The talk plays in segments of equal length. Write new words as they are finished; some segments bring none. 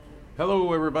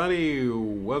Hello, everybody.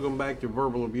 Welcome back to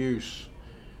Verbal Abuse.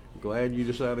 Glad you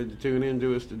decided to tune in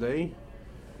to us today.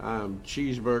 I'm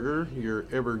Cheeseburger, your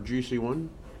ever juicy one,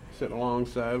 sitting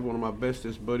alongside one of my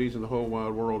bestest buddies in the whole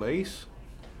wide world, Ace.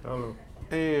 Hello.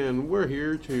 And we're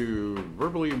here to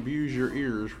verbally abuse your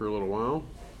ears for a little while.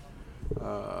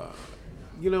 Uh,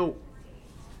 you know,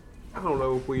 I don't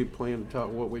know if we had planned to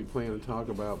talk what we planned to talk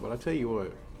about, but I tell you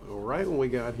what, right when we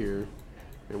got here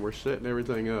and we're setting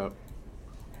everything up,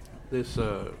 this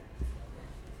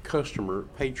customer,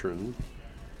 patron,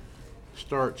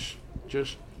 starts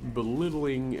just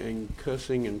belittling and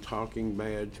cussing and talking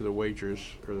bad to the waitress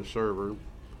or the server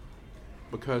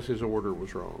because his order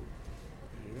was wrong.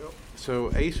 Yep.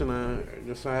 So Ace and I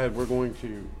decided we're going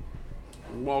to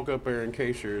walk up there in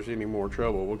case there's any more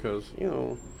trouble because,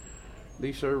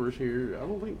 these servers here, I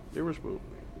don't think there was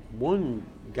one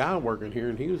guy working here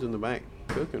and he was in the back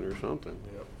cooking or something.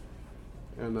 Yep.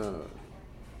 And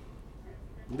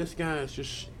this guy is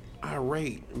just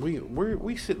irate.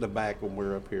 We sit in the back when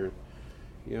we're up here.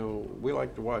 We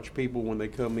like to watch people when they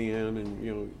come in,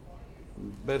 and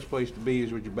best place to be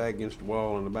is with your back against the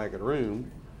wall in the back of the room.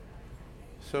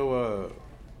 So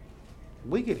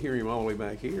we could hear him all the way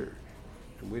back here,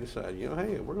 and we decided,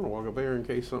 hey, we're gonna walk up there in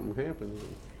case something happens.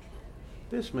 And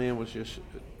this man was just,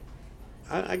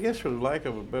 I guess for the lack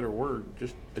of a better word,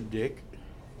 just a dick.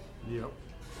 Yep.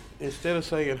 Instead of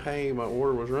saying, hey, my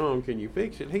order was wrong, can you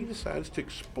fix it? He decides to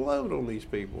explode on these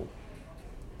people.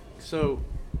 So,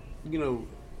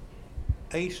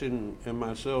 Ace and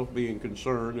myself being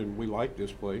concerned, and we like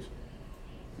this place,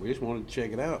 we just wanted to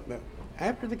check it out. Now,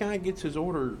 after the guy gets his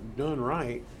order done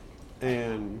right,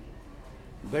 and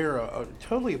they're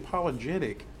totally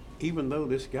apologetic, even though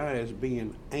this guy is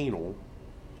being anal,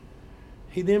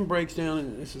 he then breaks down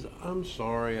and says, I'm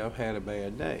sorry, I've had a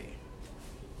bad day.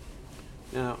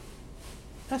 Now,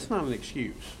 that's not an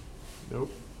excuse. Nope.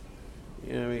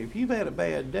 If you've had a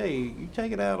bad day, you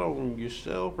take it out on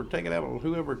yourself or take it out on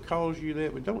whoever caused you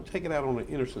that, but don't take it out on an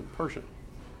innocent person.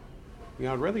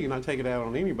 I'd rather you not take it out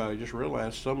on anybody. Just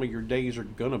realize some of your days are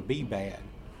gonna be bad.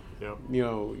 Yep.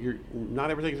 You're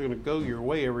not everything's gonna go your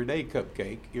way every day,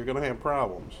 cupcake. You're gonna have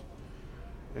problems,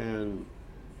 and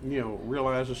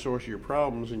realize the source of your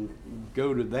problems and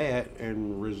go to that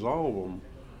and resolve them.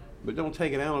 But don't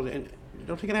take it out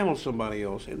on somebody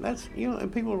else. And that's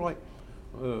and people are like,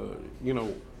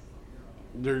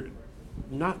 they're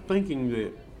not thinking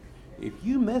that if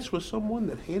you mess with someone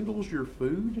that handles your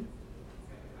food,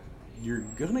 you're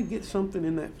gonna get something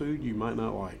in that food you might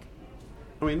not like.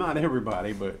 I mean, not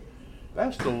everybody, but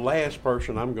that's the last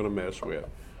person I'm gonna mess with.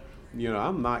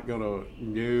 I'm not gonna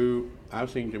do.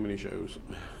 I've seen too many shows.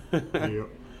 Yep.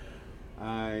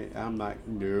 I'm not.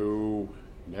 No.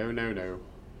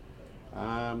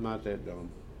 I'm not that dumb.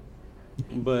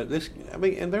 But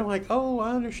and they're like, oh,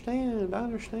 I understand.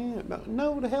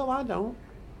 No, the hell I don't.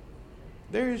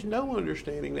 There is no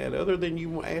understanding that other than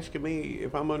you asking me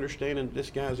if I'm understanding this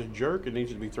guy's a jerk and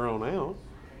needs to be thrown out.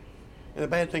 And the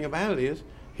bad thing about it is,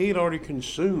 he had already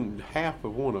consumed half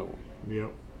of one of them.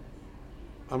 Yep.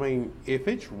 I mean, if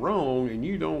it's wrong and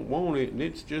you don't want it and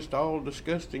it's just all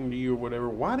disgusting to you or whatever,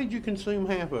 why did you consume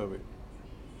half of it?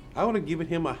 I would have given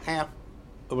him a half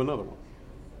of another one.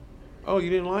 Oh,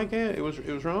 you didn't like that? It was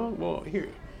wrong? Well, here,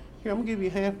 I'm going to give you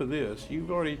half of this.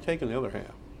 You've already taken the other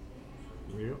half.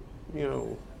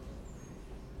 Yep.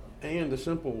 And the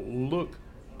simple look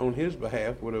on his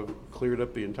behalf would have cleared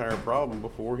up the entire problem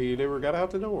before he had ever got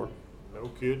out the door. No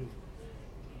kidding.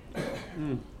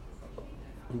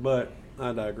 But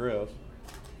I digress.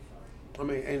 I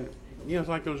mean, and it's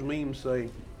like those memes say,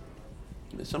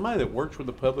 somebody that works with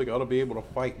the public ought to be able to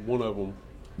fight one of them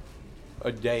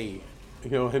a day,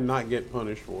 and not get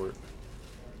punished for it.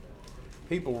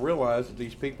 People realize that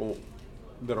these people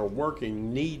that are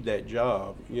working need that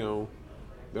job. They're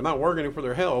not working it for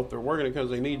their health, they're working it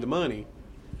because they need the money.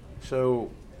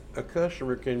 So a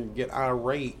customer can get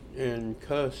irate and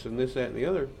cuss and this, that, and the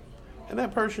other. And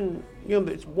that person,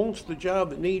 that wants the job,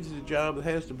 that needs the job, that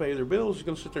has to pay their bills, is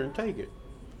going to sit there and take it.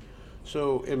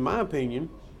 So, in my opinion,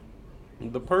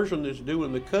 the person that's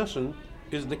doing the cussing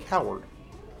is the coward.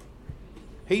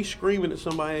 He's screaming at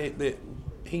somebody that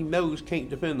he knows can't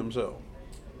defend themselves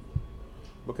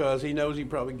because he knows he'd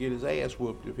probably get his ass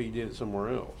whooped if he did it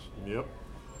somewhere else. Yep.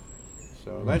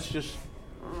 So that's just,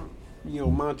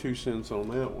 my 2 cents on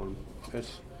that one.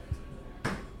 That's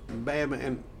bad,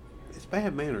 and it's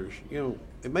bad manners.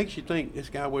 It makes you think this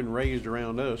guy wasn't raised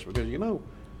around us because,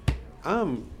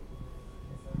 I'm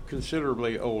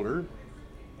considerably older.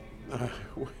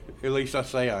 At least I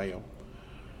say I am.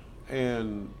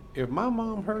 And if my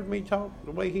mom heard me talk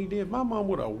the way he did, my mom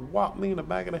would have whopped me in the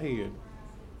back of the head.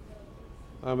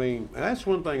 I mean, that's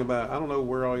one thing about, I don't know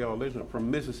where all y'all listen from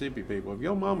Mississippi people. If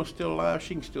your mama's still alive,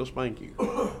 she can still spank you.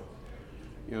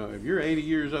 You know, if you're 80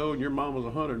 years old and your mama's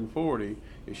 140,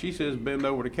 if she says bend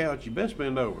over the couch, you best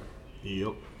bend over.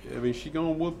 Yep. I mean, she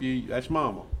gonna whoop you. That's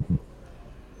mama.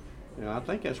 You know, I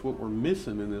think that's what we're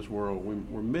missing in this world.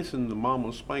 We're missing the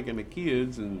mamas spanking the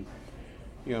kids, and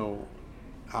you know,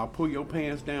 I'll pull your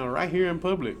pants down right here in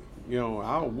public. You know,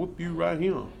 I'll whoop you right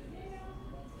here.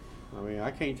 I mean,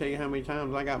 I can't tell you how many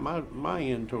times I got my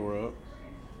end tore up,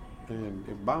 and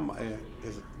if by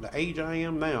the age I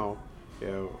am now, you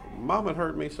know, Mom had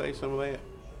heard me say some of that.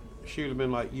 She would have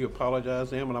been like, "You apologize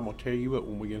to him, and I'm gonna tear you up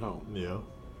when we get home." Yeah.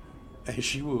 And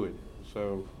she would.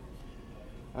 So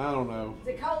I don't know.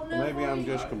 Is it cold enough Maybe for I'm you?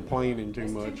 just complaining too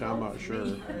It's too much. I'm cold not for sure,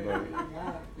 me.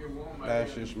 but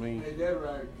that's just me Is that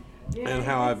right? Yeah, and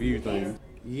how I it's- view things.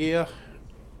 Yeah.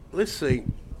 Let's see.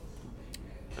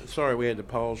 Sorry, we had to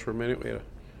pause for a minute. We had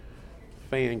a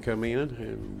fan come in,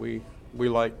 and we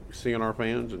like seeing our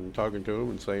fans and talking to them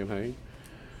and saying hey.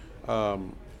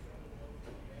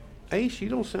 Ace, you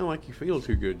don't sound like you feel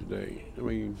too good today. I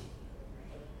mean,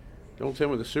 don't tell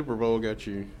me the Super Bowl got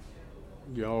you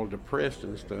all depressed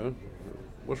and stuff.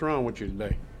 What's wrong with you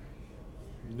today?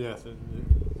 Nothing.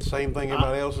 Same thing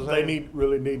everybody else is They having?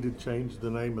 really need to change the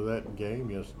name of that game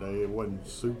yesterday. It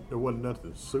wasn't there wasn't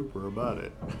nothing super about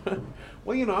it.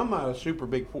 Well, you know, I'm not a super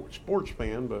big sports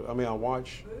fan, but I mean, I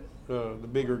watch the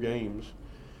bigger games,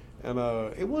 and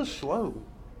it was slow.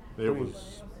 It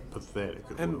was pathetic.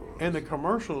 Is And what it was. and the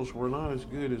commercials were not as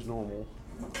good as normal.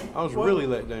 I was Well- really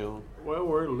let down. Well,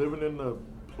 we're living in the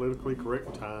politically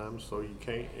correct times, so you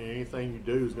can't. Anything you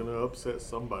do is going to upset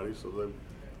somebody. So they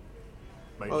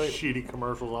make Well, shitty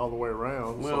commercials all the way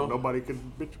around, so Well- nobody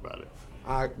can bitch about it.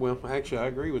 Actually, I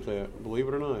agree with that. Believe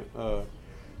it or not,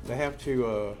 they have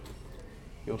to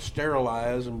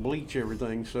sterilize and bleach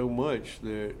everything so much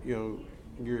that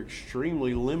you're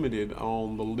extremely limited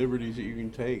on the liberties that you can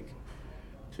take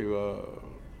to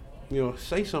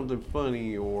say something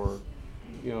funny or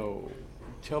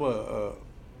tell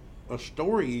a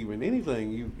story, even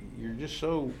anything. You're just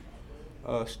so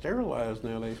sterilized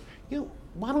nowadays.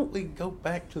 Why don't we go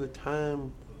back to the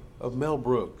time of Mel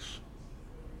Brooks?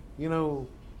 You know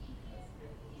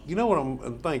what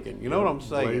I'm thinking. You know what I'm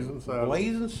saying? Blazing Saddles.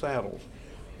 Blazing Saddles.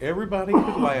 Everybody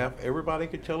could laugh. Everybody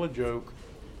could tell a joke.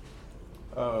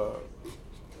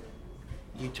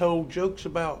 You told jokes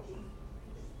about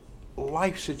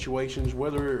life situations,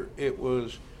 whether it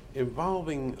was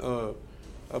involving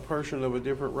a person of a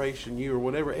different race than you or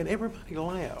whatever, and everybody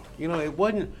laughed. It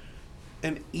wasn't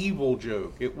an evil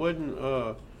joke. It wasn't,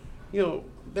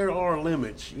 there are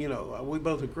limits. We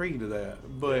both agree to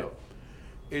that. But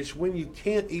it's when you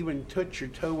can't even touch your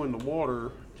toe in the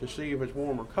water to see if it's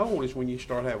warm or cold is when you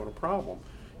start having a problem.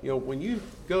 When you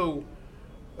go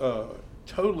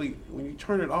when you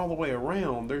turn it all the way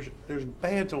around, there's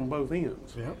bads on both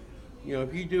ends. Yep.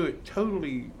 If you do it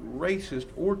totally racist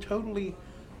or totally,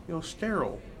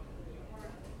 sterile,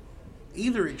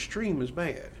 either extreme is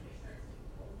bad.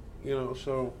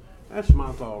 So that's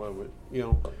my thought of it.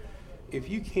 If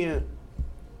you can't,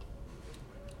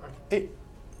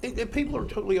 people are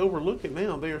totally overlooking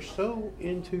now. They are so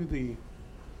into the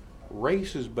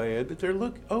race is bad that they're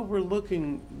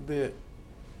overlooking that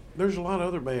there's a lot of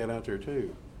other bad out there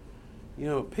too.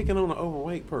 Picking on an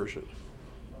overweight person,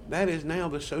 that is now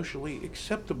the socially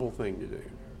acceptable thing to do.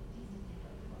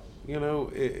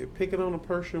 Picking on a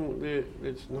person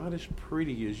that's not as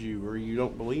pretty as you, or you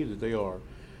don't believe that they are,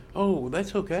 oh,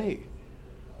 that's okay,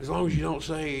 as long as you don't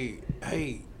say,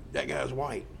 hey, that guy's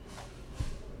white,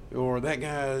 or that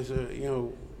guy's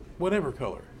whatever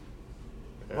color.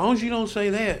 As long as you don't say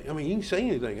that, I mean, you can say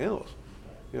anything else.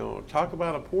 Talk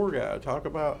about a poor guy. Talk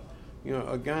about,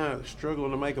 a guy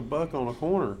struggling to make a buck on a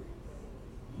corner.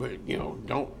 But,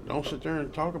 don't sit there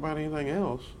and talk about anything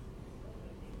else.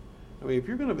 I mean, if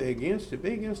you're going to be against it,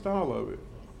 be against all of it.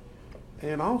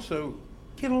 And also,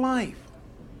 get a life.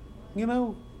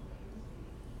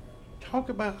 Talk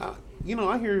about,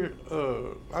 I hear,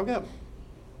 I've got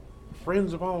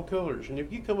friends of all colors. And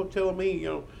if you come up telling me,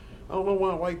 I don't know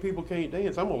why white people can't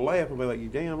dance, I'm going to laugh and be like, you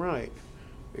damn right.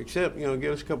 Except,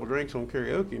 get us a couple drinks on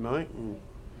karaoke night, and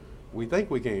we think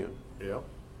we can. Yeah.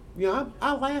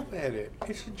 I laugh at it.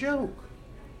 It's a joke.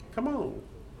 Come on.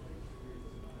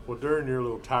 Well, during your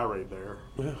little tirade there,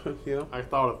 Yeah. I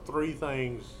thought of three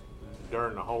things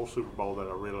during the whole Super Bowl that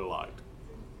I really liked.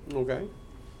 Okay.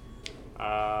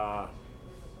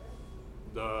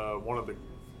 One of the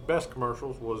best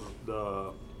commercials was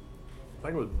I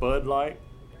think it was Bud Light,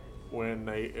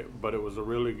 but it was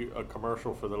a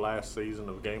commercial for the last season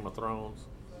of Game of Thrones.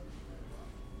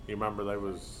 You remember they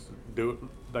was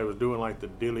doing like the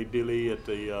dilly at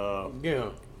the Yeah.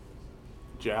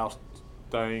 joust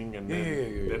thing, and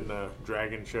then, Yeah. then the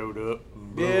dragon showed up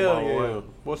and blew them Yeah, all yeah. away.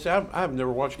 Well, see, I've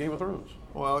never watched Game of Thrones.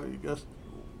 Well, you just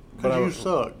But I because you was-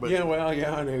 suck, but yeah, well,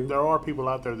 yeah, I know. there are people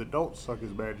out there that don't suck as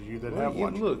bad as you that Well, have yeah,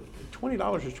 watched. look,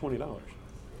 $20 is $20.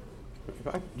 If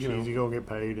I, Cheesy gonna get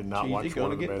paid and not Cheesy watch one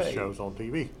gonna of the get best paid. shows on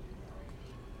TV.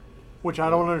 Which I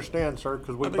don't understand, sir,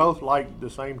 because we I mean- both like the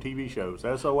same TV shows.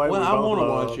 That's the way well, we I both want to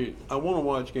love. watch it. I want to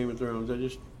watch Game of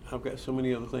Thrones. I've got so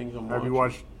many other things I'm Have watching. you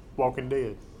watched Walking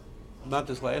Dead? Not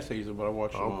this last season, but I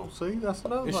watched them Oh, all. see, that's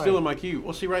another It's thing. still in my queue.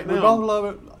 Well, see, right We now, both love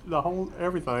it,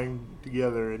 everything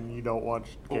together, and you don't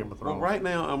watch Game of well, Thrones. right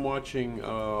now I'm watching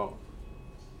the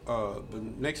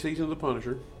next season of The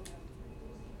Punisher.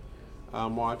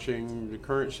 I'm watching the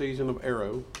current season of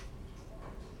Arrow.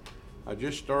 I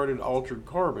just started Altered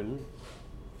Carbon,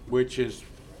 which is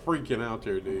freaking out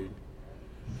there, dude.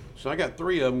 So I got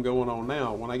 3 of them going on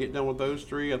now. When I get done with those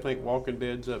 3, I think Walking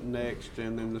Dead's up next,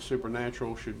 and then The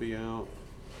Supernatural should be out,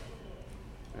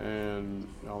 and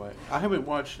all that. I haven't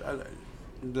watched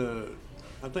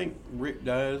I think Rick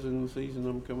dies in the season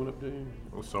I'm coming up to.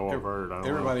 So I've heard. I don't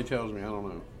Everybody know. tells me. I don't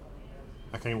know.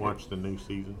 I can't watch the new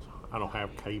seasons. I don't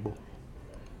have cable.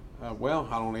 Well,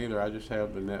 I don't either. I just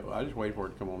have the net. I just wait for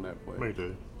it to come on Netflix. Me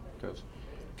too. Because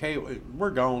cable,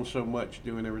 we're gone so much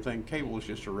doing everything. Cable is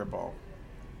just a ripoff.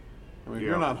 I mean, if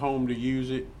you're Yeah. not home to use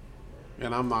it,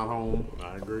 and I'm not home,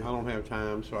 I agree. I don't have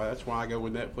time. So that's why I go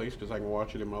with Netflix, because I can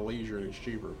watch it in my leisure and it's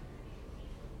cheaper.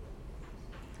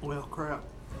 Well, crap.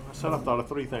 I said I thought of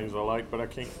 3 things I liked, but I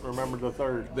can't remember the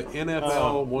third. The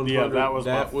NFL 100. Yeah, that was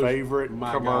my favorite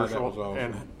my commercial. God, that was awesome.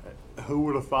 And who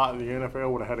would have thought the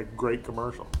NFL would have had a great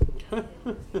commercial?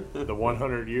 The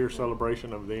 100-year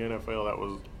celebration of the NFL, that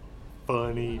was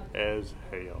funny as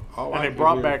hell. All and I they can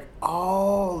brought hear- back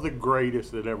all the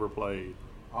greatest that ever played.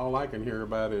 All I can hear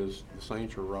about is the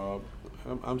Saints are robbed.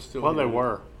 I'm still. Well, they hearing it.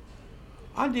 were.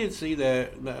 I did see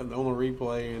that on the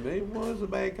replay, and it was a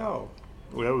bad call.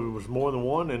 Well, it was more than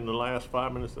one in the last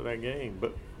 5 minutes of that game,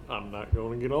 but I'm not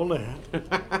going to get on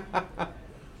that.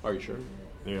 Are you sure?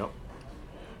 Yeah.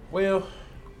 Well,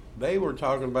 they were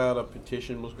talking about a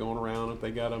petition was going around. If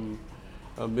they got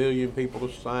a million people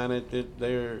to sign it, that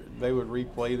they would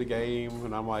replay the game.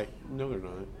 And I'm like, no, they're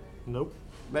not. Nope.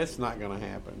 That's not going to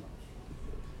happen.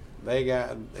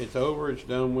 It's over. It's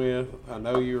done with. I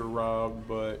know you were robbed,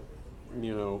 but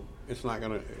it's not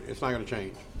gonna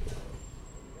change.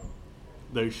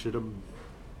 They should have.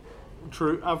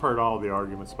 True. I've heard all the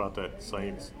arguments about that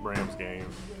Saints Rams game.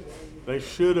 They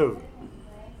should have.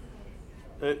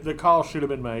 The call should have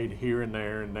been made here and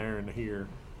there and there and here,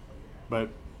 but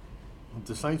if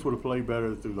the Saints would have played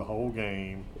better through the whole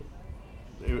game,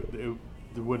 there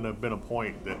wouldn't have been a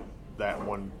point that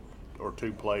 1 or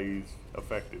 2 plays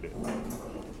affected it.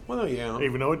 Well, yeah.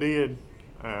 Even though it did,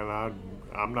 and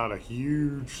I'm not a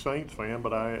huge Saints fan,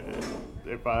 but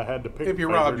if I had to pick, If you're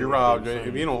a favorite, robbed, you're it'd be robbed. the If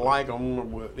you Saints. don't like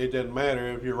them, it doesn't matter.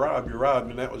 If you're robbed, you're robbed,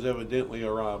 and that was evidently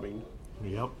a robbing.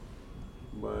 Yep.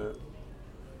 But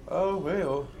oh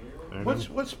well. I What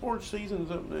know. sports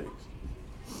season's up next?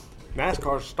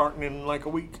 NASCAR's starting in like a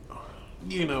week.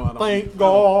 I don't. Thank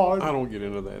God. I don't get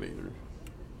into that either.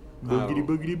 Boogity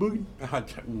boogity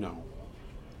boogie. No.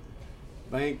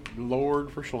 Thank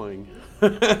Lord for slang.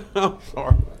 I'm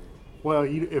sorry. Well,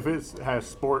 if it has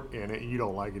sport in it, you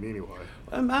don't like it anyway.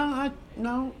 I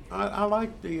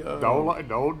like the.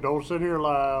 Don't sit here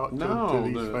loud No, to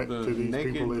these the to these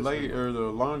naked people listening. or the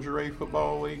lingerie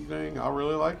football league thing. I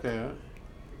really like that.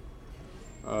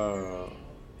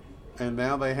 And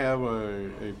now they have a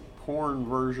porn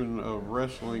version of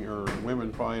wrestling or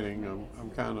women fighting. I'm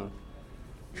kind of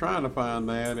trying to find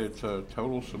that. It's a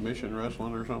total submission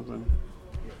wrestling or something.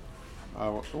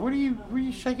 What are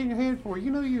you shaking your head for?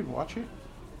 You know you'd watch it.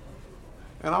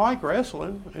 And I like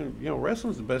wrestling, and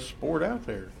wrestling's the best sport out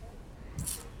there.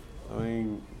 I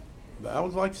mean, I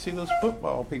would like to see those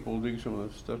football people do some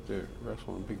of the stuff that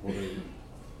wrestling people do.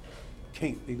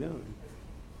 Can't be done.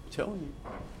 I'm telling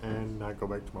you. And I go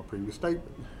back to my previous statement.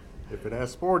 If it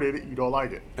has sport in it, you don't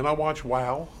like it. And I watch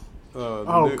WoW.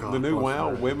 God, The new what's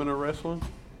WoW, that? Women Are Wrestling.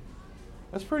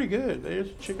 That's pretty good. There's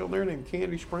a chick on there named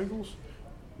Candy Sprinkles.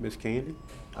 Miss Candy.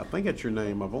 I think that's your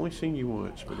name. I've only seen you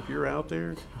once, but if you're out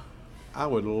there, I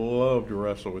would love to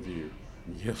wrestle with you.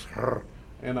 Yes, sir.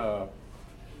 And yeah,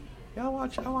 I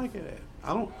like it.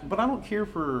 I don't care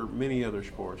for many other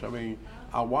sports. I mean,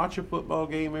 I watch a football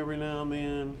game every now and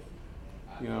then.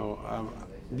 I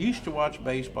used to watch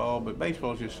baseball, but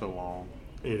baseball's just so long.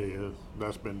 It is.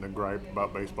 That's been the gripe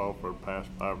about baseball for the past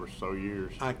 5 or so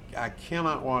years. I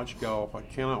cannot watch golf. I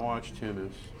cannot watch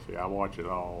tennis. See, I watch it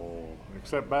all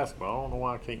except basketball. I don't know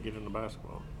why I can't get into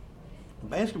basketball.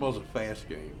 Basketball's a fast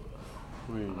game.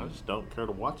 I mean, I just don't care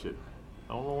to watch it.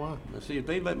 I don't know why. see, if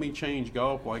they let me change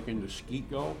golf like into skeet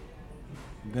golf,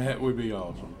 that would be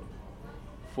awesome.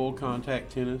 Full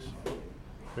contact tennis.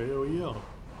 Hell yeah.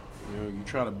 You know, you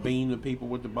try to beam the people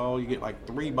with the ball. You get like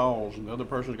 3 balls, and the other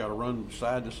person's got to run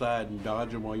side to side and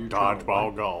dodge them while you're trying to Dodgeball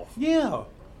win. golf. Yeah.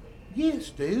 Yes,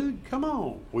 dude. Come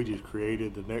on. We just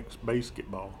created the next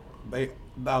basketball. I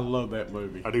love that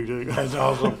movie. I do too. That's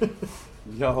awesome.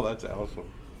 Yo, that's awesome.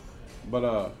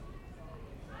 But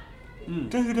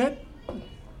Dude, that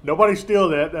nobody steal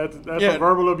that. That's Yeah. a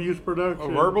verbal abuse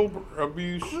production. verbal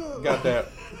abuse got that.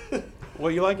 Well,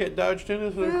 you like it Dodge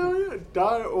tennis? Or Hell yeah.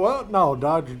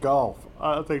 Dodge golf.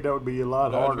 I think that would be a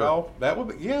lot Dodge harder. golf? That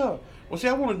would be, yeah. Well, see,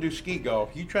 I want to do skeet golf.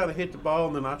 You try to hit the ball,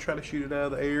 and then I try to shoot it out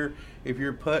of the air. If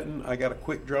you're putting, I got to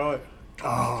quick draw it.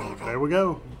 Oh, there we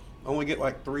go. Only get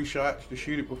like 3 shots to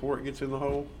shoot it before it gets in the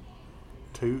hole.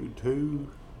 Two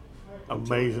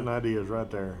amazing ideas right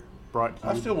there. Brought to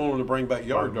I you still want them to bring back by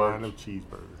yard the mind darts of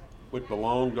cheeseburger. with the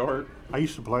long dart. I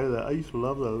used to play that. I used to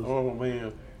love those. Oh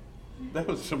man, that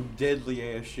was some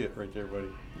deadly ass shit right there, buddy.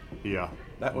 Yeah,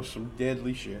 That was some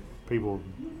deadly shit. people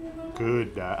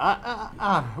could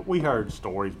die. We heard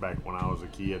stories back when I was a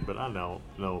kid, but I don't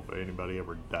know if anybody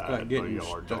ever died Like of a getting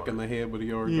yard stuck dart. in the head with a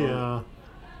yard dart. Yeah,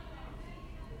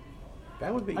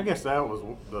 That would be. I guess that was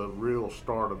the real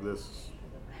start of this.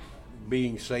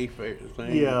 being safe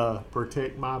thing. Yeah,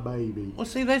 protect my baby. Well,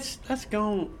 see, that's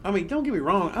gone. I mean, don't get me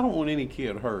wrong. I don't want any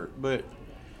kid hurt, but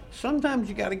sometimes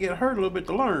you got to get hurt a little bit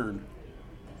to learn.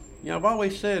 You know, I've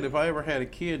always said if I ever had a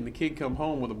kid and the kid come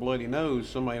home with a bloody nose,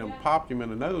 somebody done popped him in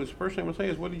the nose. First thing I'm gonna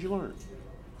say is, "What did you learn?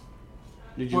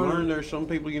 Did you Well- learn there's some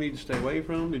people you need to stay away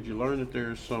from? Did you learn that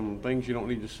there's some things you don't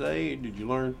need to say? Did you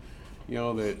learn, you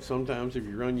know, that sometimes if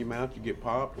you run your mouth you get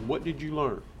popped? What did you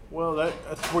learn? Well,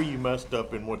 that's where you messed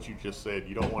up in what you just said.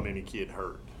 You don't want any kid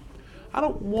hurt. I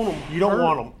don't want them. You don't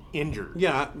want them injured.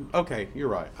 Yeah, okay, you're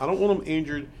right. I don't want them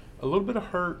injured. A little bit of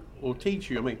hurt will teach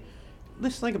you. I mean,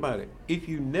 let's think about it. If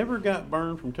you never got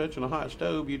burned from touching a hot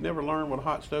stove, you'd never learn what a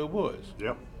hot stove was.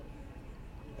 Yep.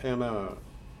 And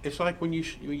it's like when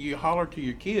you holler to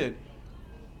your kid,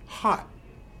 hot,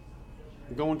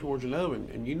 going towards an oven,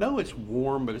 and you know it's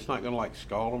warm, but it's not going to like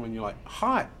scald them, and you're like,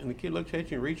 hot, and the kid looks at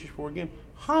you and reaches for it again,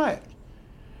 hot.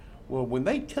 Well, when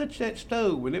they touch that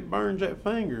stove, when it burns that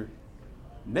finger,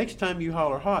 next time you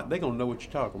holler hot, they're going to know what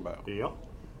you're talking about. Yep.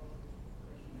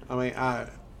 I mean,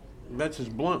 that's as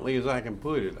bluntly as I can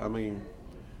put it. I mean,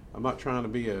 I'm not trying to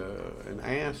be an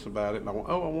ass about it. And I want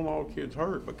all kids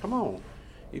hurt, but come on.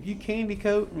 If you candy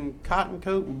coat and cotton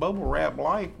coat and bubble wrap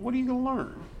life, what are you going to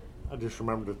learn? I just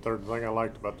remembered the third thing I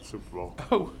liked about the Super Bowl.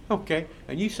 Oh, okay.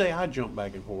 And you say I jump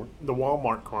back and forth. The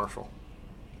Walmart commercial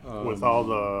with all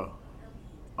the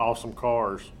awesome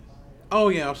cars. Oh,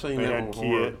 yeah, I've seen They that had one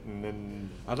before. Kit, and then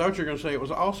I thought you were going to say it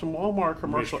was an awesome Walmart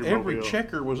commercial. Mr. Every Mobile.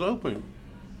 checker was open.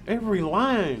 Every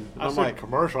line. I I'm said like,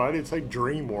 commercial. I didn't say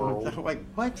Dream World. like,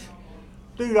 what?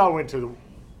 Dude, I went to the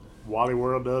Wally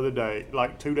World the other day,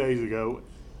 like 2 days ago.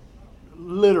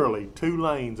 Literally 2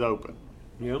 lanes open.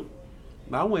 Yep.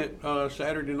 I went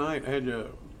Saturday night. I had to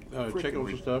check out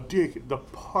some stuff. The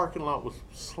parking lot was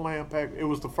slam packed. It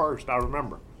was the first I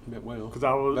remember. Yeah, well, Because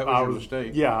I was, that was I your was,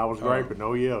 mistake. yeah, I was griping.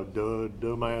 Oh yeah,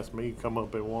 dumbass me come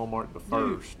up in Walmart the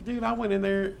first. Dude, I went in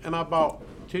there and I bought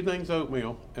 2 things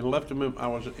oatmeal and left them in. I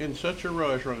was in such a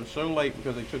rush running so late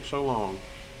because they took so long.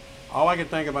 All I could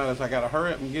think about is I got to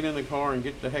hurry up and get in the car and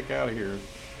get the heck out of here.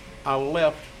 I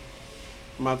left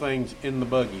my things in the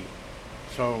buggy.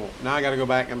 So now I got to go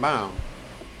back and buy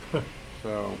them.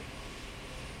 So,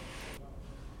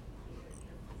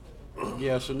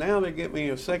 yeah, so now they get me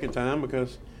a second time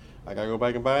because I got to go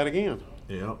back and buy it again.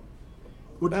 Yeah.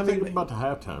 What do you I think mean, about the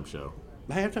halftime show?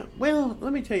 The halftime. Well,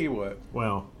 let me tell you what.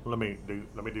 Well, let me do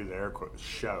the air quotes.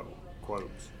 Show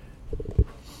quotes.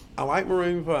 I like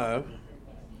Maroon 5.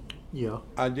 Yeah.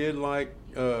 I did like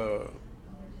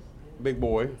Big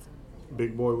Boy.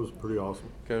 Big Boy was pretty awesome.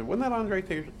 Cause wasn't that Andre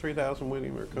 3000 with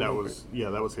him? Or That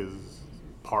was his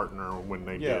partner when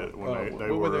they Yeah, did when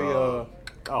they what were were.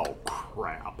 they, oh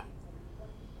crap.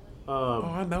 oh,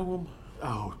 I know him.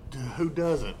 Oh, who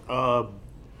doesn't?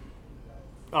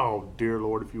 Oh dear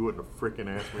Lord! If you wouldn't have freaking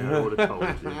asked me, I would have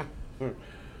told you.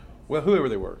 Well, whoever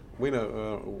they were, we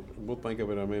know. We'll think of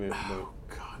it in a minute. Oh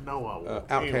God, no, I won't.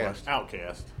 Outcast. Anyway,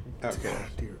 Outcast.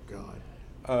 Outcast. Dear God.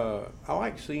 I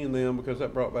like seeing them because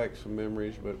that brought back some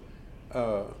memories, but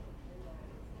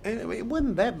and it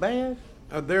wasn't that bad.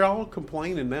 They're all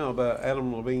complaining now about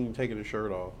Adam Levine taking his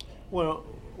shirt off. Well,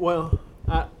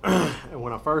 and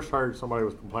when I first heard somebody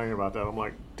was complaining about that, I'm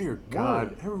like, dear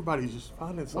God, everybody's just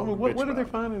finding I something. mean, what are they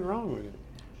about. finding wrong with it?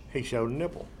 He showed a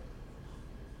nipple.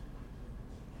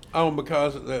 Oh,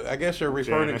 because I guess they're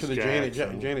referring Janet to the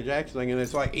Jackson. Janet Jackson thing, and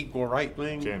it's like equal right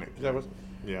thing. Janet. Is that what?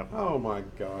 Yeah. Oh my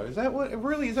God! Is that what?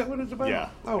 Really? Is that what it's about? Yeah.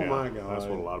 Oh yeah. my God! That's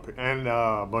what a lot of people. And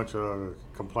a bunch of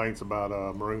complaints about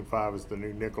Maroon 5 is the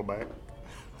new Nickelback.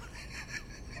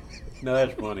 No,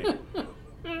 that's funny.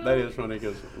 That is funny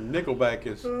because Nickelback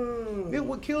is.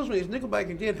 What kills me is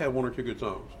Nickelback did have one or two good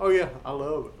songs. Oh yeah, I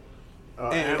love it.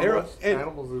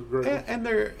 Animals is great. And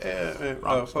their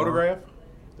Rockstar. Photograph.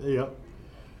 Yep.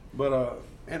 But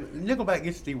and Nickelback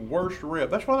gets the worst rep.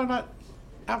 That's why they're not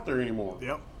out there anymore.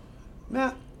 Yep.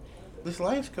 Now, this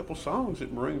last couple songs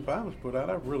that Maroon 5 has put out,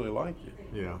 I really liked it.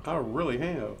 Yeah. I really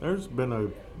have. There's been a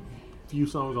few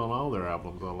songs on all their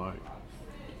albums I like.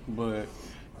 But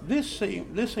this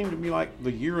seemed to me like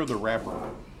the year of the rapper.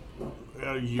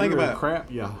 Think about it.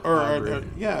 crap. Yeah.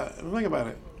 Yeah, think about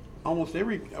it. Almost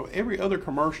every other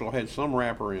commercial had some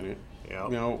rapper in it. Yeah.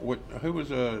 You know who was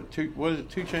was it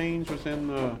 2 Chainz was in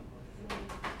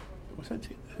was that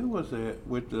who was that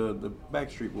with the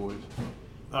Backstreet Boys?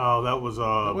 Oh, that was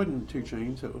It wasn't 2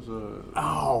 Chainz. It was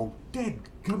Oh, Dad,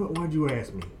 come on! Why'd you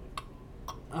ask me?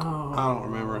 Oh, I don't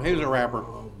remember. He was a rapper.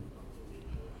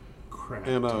 Crap.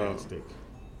 And, Fantastic.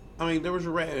 I mean, there was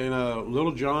a and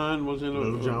Little John was in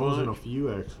Little John was in a bunch.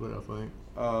 few actually, I think.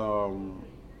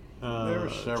 There were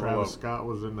several. Travis Scott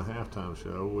was in the halftime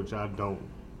show, which I don't.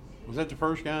 Was that the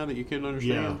first guy that you couldn't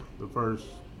understand? Yeah, the first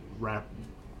rap.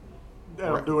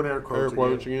 I'm doing air quotes. Air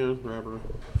quotes again, rapper.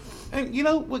 And you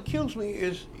know what kills me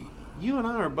is you and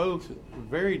I are both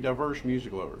very diverse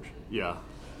music lovers. Yeah.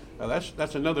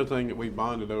 That's another thing that we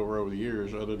bonded over the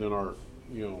years, other than our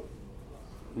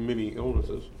many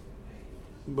illnesses.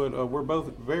 But we're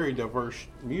both very diverse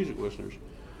music listeners,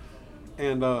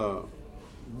 and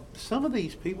some of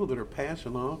these people that are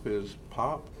passing off as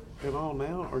pop and all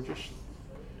now are just.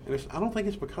 And I don't think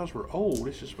it's because we're old.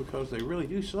 It's just because they really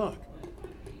do suck.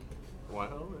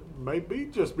 Well, it may be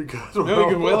just because.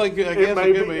 I guess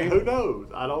it could be. Who knows?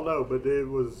 I don't know, but it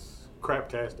was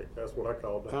craptastic. That's what I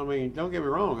called it. I mean, don't get me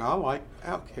wrong. I like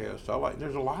Outkast.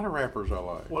 There's a lot of rappers I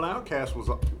like. Well, Outkast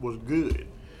was good.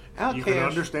 Outkast, you can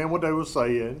understand what they were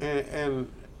saying, and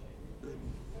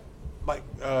like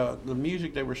the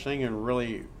music they were singing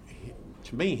really,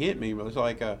 to me, hit me. But it's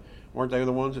like, weren't they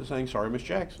the ones that sang "Sorry, Miss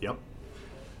Jackson"? Yep.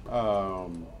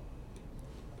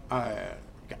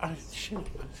 I just can't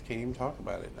even talk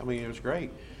about it. I mean, it was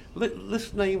great.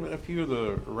 Let's name a few of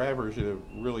the rappers that have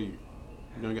really,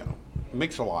 got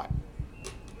Mix-a-Lot.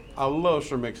 I love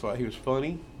Sir Mix-a-Lot. He was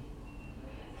funny.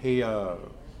 He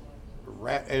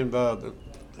rap and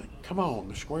come on,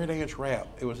 the square dance rap.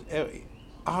 It was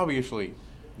obviously.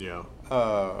 Yeah.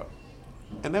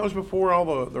 And that was before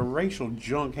all the racial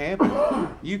junk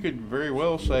happened. You could very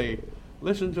well say,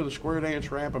 listen to the square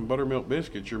dance rap and buttermilk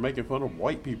biscuits. You're making fun of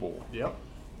white people. Yep.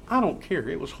 I don't care.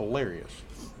 It was hilarious.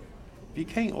 If you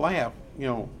can't laugh,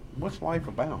 what's life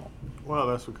about? Well,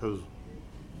 that's because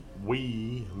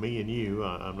me and you,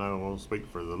 I'm not going to speak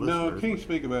for the listeners. No, I can't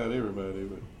speak about everybody,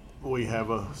 but we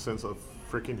have a sense of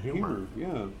freaking humor.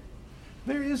 Yeah.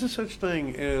 There is a such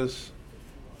thing as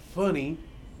funny,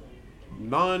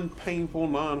 non-painful,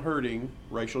 non-hurting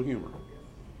racial humor.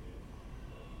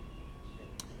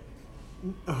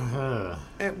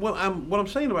 And what I'm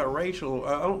saying about racial,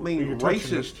 I don't mean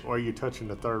racist. Are you touching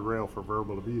the third rail for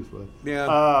verbal abuse? But yeah.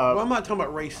 Well, I'm not talking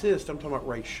about racist. I'm talking about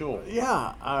racial.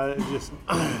 Yeah, I just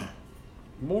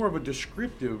more of a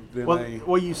descriptive than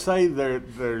Well, you say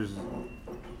there's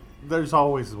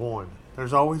always one.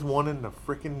 There's always one in the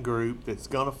freaking group that's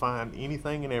gonna find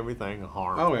anything and everything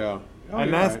harmful. Oh yeah.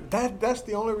 And that's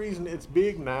the only reason it's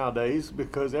big nowadays,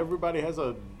 because everybody has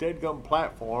a deadgum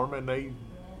platform and they.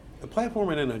 The platform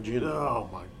and an agenda. Oh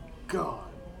my God!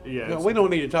 Yeah, no, we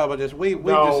don't need to talk about this. We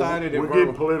decided we're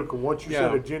getting political. Once you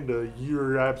said agenda,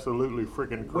 you're absolutely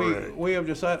freaking correct. We have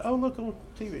decided. Oh, look on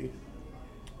TV.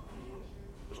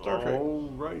 Star Trek.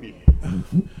 Alrighty.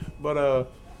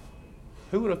 But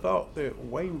who would have thought that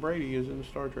Wayne Brady is in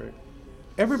Star Trek?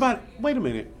 Everybody, wait a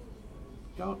minute.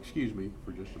 Y'all, excuse me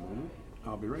for just a moment.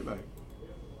 I'll be right back.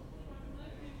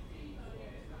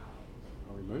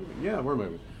 Are we moving? Yeah, we're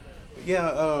moving.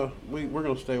 Yeah, we're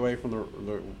going to stay away from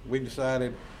the. We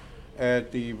decided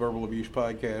at the Verbal Abuse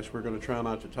Podcast we're going to try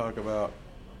not to talk about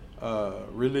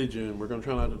religion. We're going to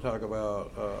try not to talk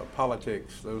about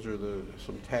politics. Those are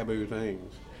some taboo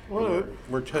things. Well,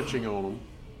 we're touching on them.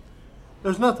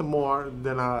 There's nothing more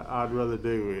than I'd rather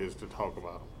do is to talk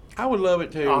about them. I would love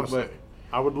it too, Honestly.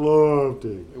 I would love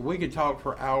to. We could talk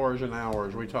for hours and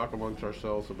hours. We talk amongst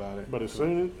ourselves about it. But as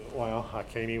soon as, well, I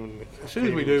can't even. As soon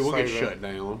as we do, we'll get shut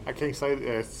down. I can't say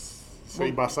that.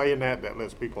 See, by saying that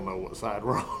lets people know what side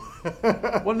we're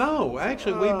on. Well, no,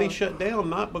 actually, we'd be shut down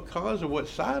not because of what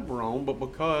side we're on, but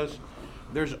because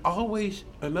there's always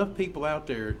enough people out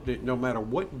there that no matter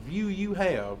what view you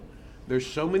have, there's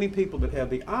so many people that have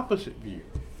the opposite view.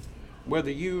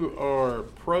 Whether you are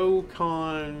pro,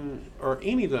 con, or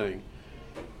anything.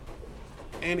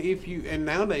 And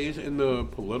nowadays in the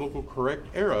political correct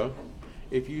era,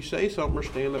 if you say something or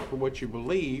stand up for what you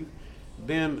believe,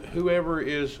 then whoever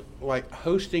is like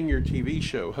hosting your TV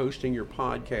show, hosting your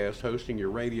podcast, hosting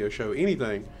your radio show,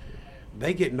 anything,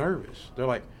 they get nervous. They're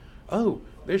like, oh,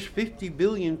 there's 50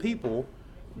 billion people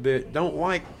that don't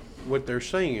like what they're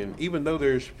saying, even though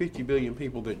there's 50 billion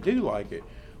people that do like it.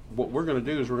 What we're going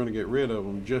to do is we're going to get rid of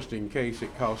them just in case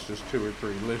it costs us 2 or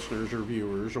 3 listeners or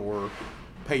viewers or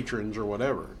patrons or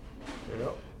whatever.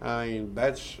 Yep. I mean,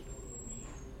 that's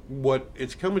what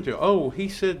it's coming to. Oh, he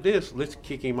said this, let's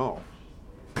kick him off.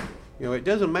 You know, it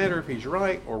doesn't matter if he's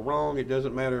right or wrong. It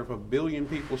doesn't matter if a billion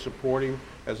people support him.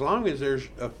 As long as there's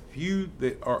a few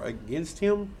that are against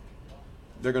him,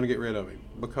 they're going to get rid of him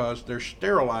because they're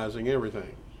sterilizing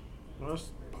everything. Well,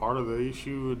 that's part of the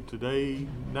issue today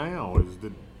now is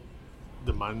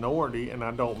the minority, and I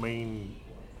don't mean.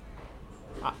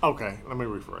 Okay, let me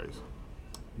rephrase.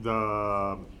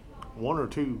 The 1 or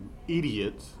 2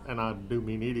 idiots, and I do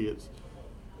mean idiots,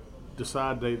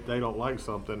 decide they don't like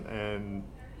something, and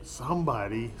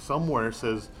somebody somewhere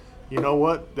says, you know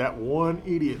what, that one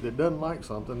idiot that doesn't like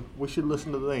something, we should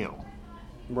listen to them.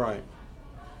 Right.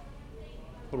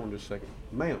 Hold on just a second.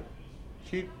 Ma'am,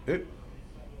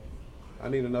 I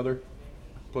need another,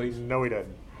 please. No, he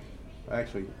doesn't.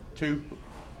 Actually, 2.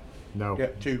 No. Yeah,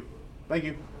 2. Thank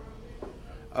you.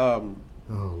 Oh,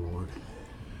 Lord.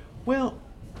 Well,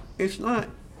 it's not.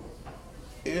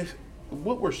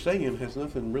 What we're saying has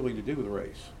nothing really to do with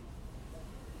race.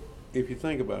 If you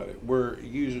think about it, we're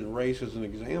using race as an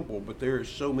example, but there are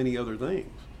so many other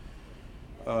things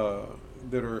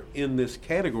that are in this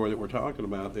category that we're talking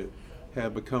about that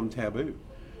have become taboo.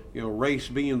 You know, race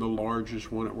being the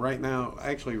largest one right now.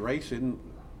 Actually, race isn't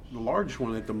the largest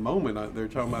one at the moment. They're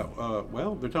talking about.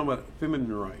 They're talking about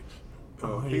feminine rights.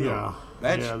 Yeah.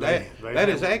 That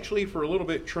is actually for a little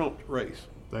bit trumped race.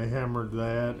 They hammered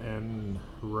that and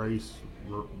race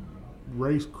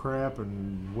crap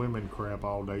and women crap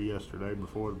all day yesterday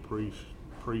before the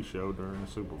pre-show during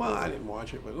the Super Bowl. Well, I didn't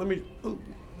watch it, but let me.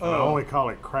 I only call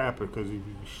it crap because if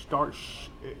you start,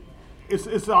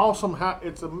 it's awesome how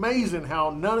it's amazing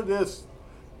how none of this.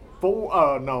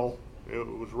 No, it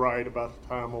was right about the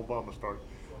time Obama started.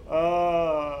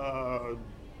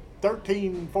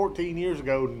 13, 14 years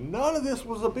ago, none of this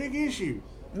was a big issue.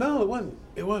 No, it wasn't.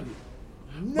 It wasn't.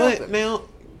 Nothing. But now,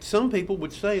 some people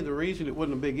would say the reason it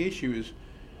wasn't a big issue is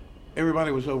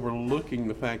everybody was overlooking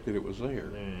the fact that it was there.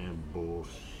 Man,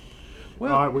 bullshit.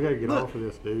 Well, all right, we got to get off of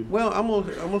this, dude. Well, I'm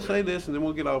gonna say this, and then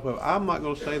we'll get off of it. I'm not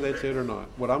gonna say that's it or not.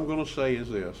 What I'm gonna say is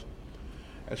this: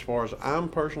 as far as I'm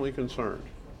personally concerned,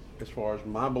 as far as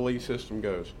my belief system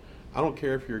goes, I don't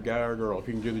care if you're a guy or a girl. If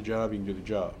you can do the job, you can do the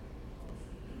job.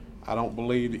 I don't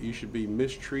believe that you should be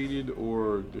mistreated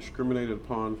or discriminated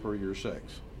upon for your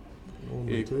sex.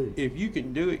 If you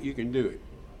can do it, you can do it.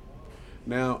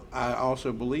 Now, I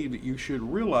also believe that you should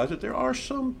realize that there are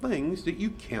some things that you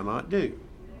cannot do.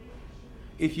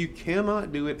 If you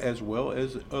cannot do it as well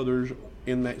as others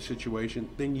in that situation,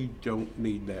 then you don't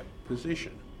need that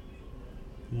position.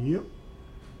 Yep.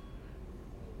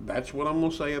 That's what I'm going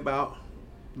to say about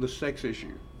the sex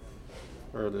issue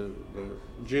or the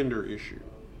gender issue.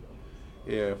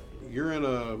 If you're in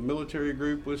a military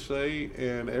group, let's say,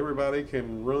 and everybody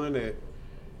can run at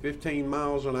 15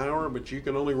 miles an hour, but you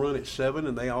can only run at 7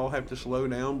 and they all have to slow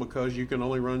down because you can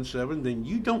only run 7, then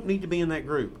you don't need to be in that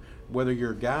group, whether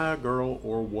you're a guy, girl,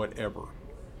 or whatever.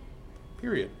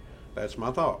 Period. That's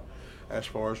my thought. As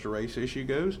far as the race issue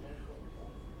goes,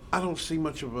 I don't see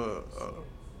much of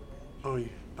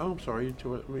I'm sorry,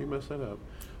 you messed that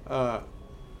up.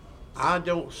 I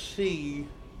don't see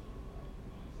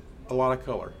a lot of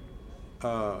color,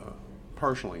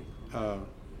 personally.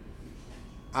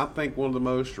 I think one of the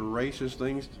most racist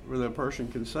things that a person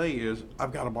can say is,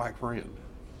 I've got a black friend.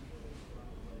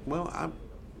 Well,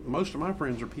 most of my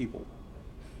friends are people.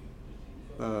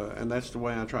 And that's the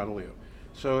way I try to live.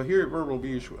 So here at Verbal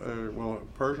Abuse,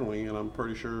 personally, and I'm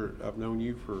pretty sure I've known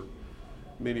you for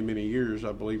many, many years,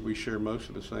 I believe we share most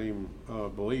of the same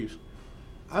beliefs.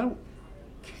 I don't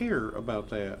care about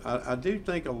that. I do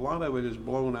think a lot of it is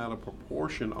blown out of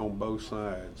proportion on both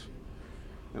sides.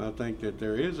 And I think that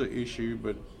there is an issue,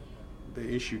 but the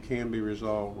issue can be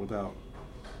resolved without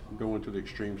going to the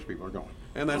extremes people are going.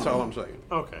 And that's all I'm saying.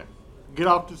 Okay. Get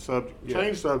off the subject. Yeah.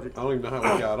 Change subject. I don't even know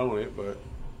how we got on it, but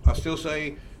I still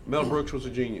say Mel Brooks was a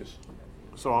genius.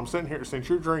 So I'm sitting here, since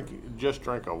just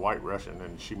drank a White Russian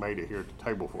and she made it here at the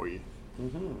table for you,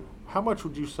 how much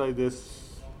would you say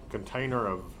this container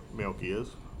of milk is?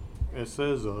 It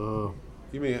says You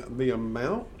mean the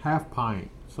amount? half pint.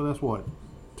 So that's what,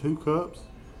 2 cups?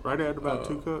 Right at about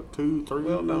 2 cups? 2, 3,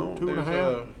 Well, no. 2 and a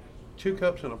there's, half? 2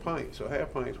 cups and a pint, so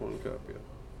half pint's 1 cup, yeah.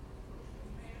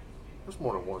 That's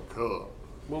more than 1 cup.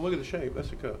 Well, look at the shape.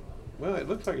 That's a cup. Well, it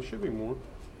looks like it should be more.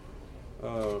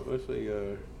 Let's see.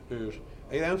 There's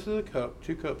 8 ounces of a cup,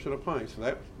 2 cups and a pint. So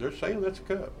that they're saying that's a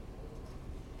cup.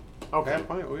 Okay. Half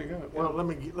pint. What do you got? Well, let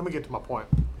me get to my point.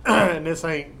 And this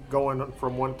ain't going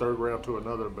from 1/3 round to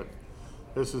another, but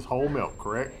this is whole milk,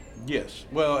 correct? Yes.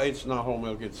 Well, it's not whole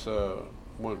milk. It's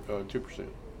 2%.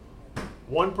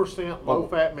 1% low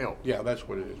fat milk. Yeah, that's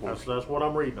what it is. That's what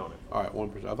I'm reading on it. All right,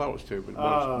 1%. I thought it was 2, but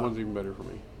one's even better for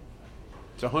me.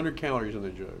 It's 100 calories in the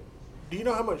jug. Do you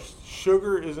know how much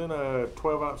sugar is in a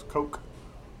 12-ounce Coke?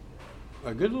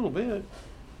 A good little bit.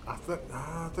 I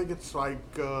think it's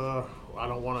like I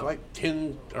don't want It's to. like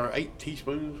 10 or 8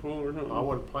 teaspoons full or something. I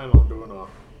wasn't planning on doing a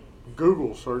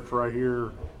Google search right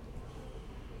here,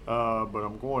 but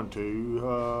I'm going to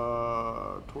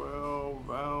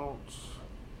 12-ounce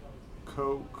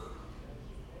Coke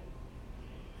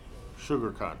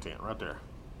sugar content right there.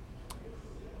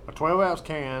 A 12-ounce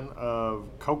can of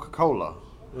Coca-Cola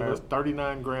has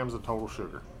 39 grams of total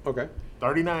sugar. Okay.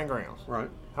 39 grams. Right.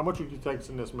 How much would you think's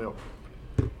in this milk?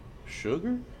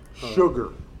 Sugar?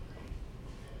 Sugar.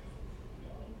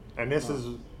 And this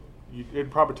is, it'd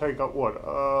probably take up what,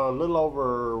 a little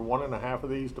over 1.5 of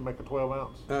these to make a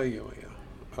 12-ounce. Oh, yeah.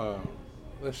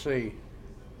 Let's see.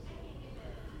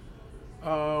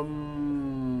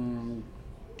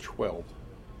 12.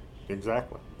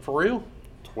 Exactly. For real?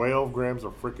 12 grams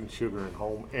of freaking sugar in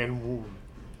home and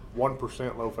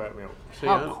 1% low-fat milk. See,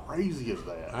 How crazy is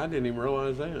that? I didn't even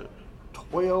realize that.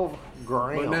 12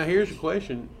 grams. But now here's the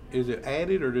question. Is it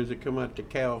added or does it come out the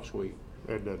cow sweet?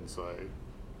 It doesn't say.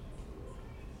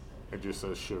 It just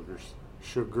says sugars.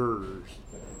 Sugars.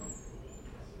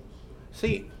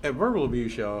 See, at Verbal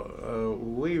Abuse, y'all,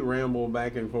 we ramble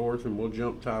back and forth and we'll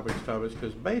jump topics,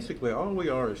 because basically all we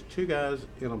are is 2 guys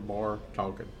in a bar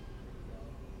talking.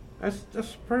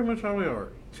 That's pretty much all we are.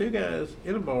 2 guys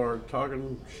in a bar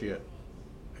talking shit.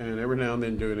 And every now and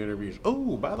then doing interviews.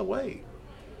 Oh, by the way,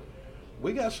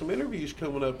 we got some interviews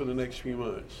coming up in the next few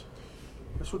months.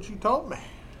 That's what you told me.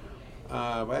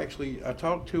 I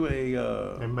talked to a...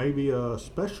 And maybe a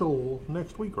special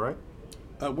next week, right?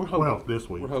 we're hoping. Well, this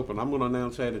week. We're hoping. I'm going to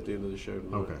announce that at the end of the show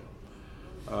tonight. Okay.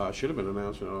 I should have been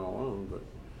announcing it all along,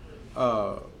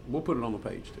 but we'll put it on the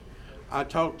page too. I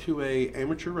talked to a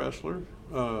amateur wrestler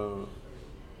from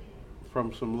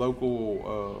some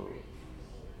local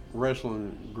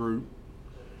wrestling group,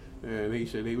 and he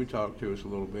said he would talk to us a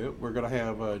little bit. We're going to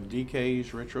have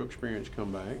DK's Retro Experience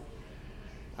come back.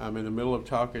 I'm in the middle of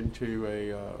talking to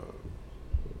a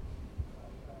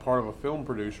part of a film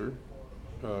producer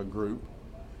group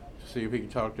to see if he can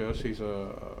talk to us. He's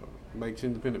makes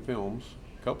independent films.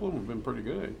 A couple of them have been pretty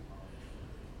good.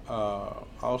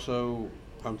 Also,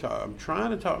 I'm trying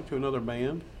to talk to another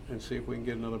band and see if we can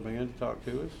get another band to talk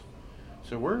to us.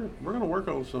 So we're going to work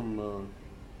on some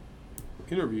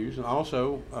interviews, and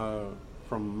also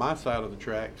from my side of the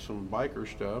track, some biker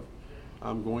stuff.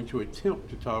 I'm going to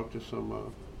attempt to talk to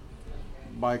some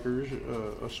bikers,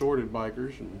 assorted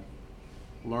bikers, and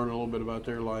learn a little bit about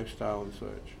their lifestyle and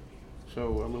such.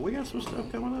 So, I mean, we got some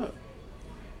stuff coming up.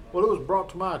 Well, it was brought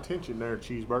to my attention there,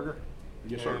 Cheeseburger.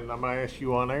 Yes, sir. And I'm going to ask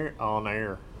you on air. On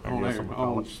air,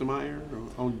 semi-air,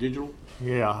 on digital.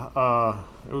 Yeah,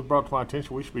 it was brought to my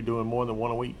attention. We should be doing more than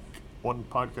one a week, one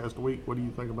podcast a week. What do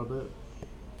you think about that? I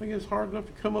think it's hard enough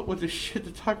to come up with this shit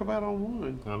to talk about on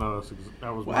one. I know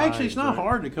that was. Well, actually, it's not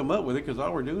hard to come up with it because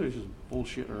all we're doing is just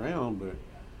bullshitting around. But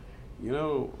you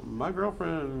know, my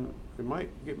girlfriend might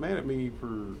get mad at me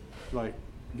for like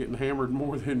getting hammered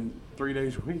more than 3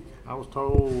 days a week. I was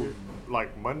told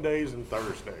like Mondays and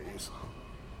Thursdays.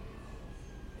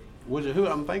 Was it who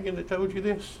I'm thinking that told you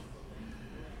this?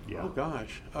 Yeah. Oh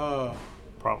gosh.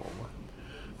 Probably.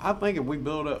 I think if we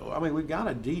build up, I mean, we've got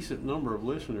a decent number of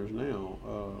listeners now.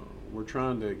 We're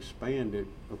trying to expand it,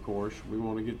 of course. We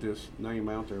want to get this name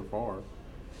out there far.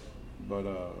 But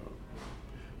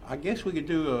I guess we could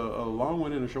do a long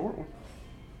one and a short one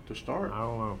to start. I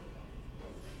don't know.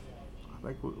 I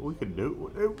think we could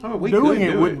do it. Oh, we doing could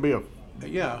it do wouldn't it. be a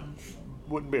Yeah.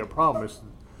 wouldn't be a problem. It's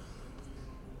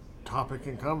topic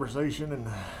in conversation, and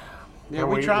Yeah,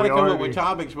 we try to come up with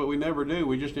topics, but we never do.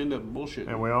 We just end up bullshitting.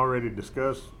 And we already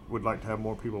discussed we'd like to have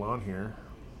more people on here.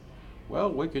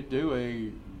 Well, we could do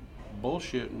a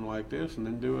bullshitting like this and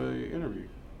then do a interview.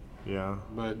 Yeah.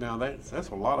 But now that's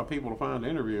a lot of people to find an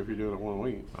interview if you're doing it one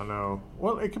week. I know.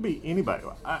 Well, it could be anybody.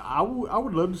 I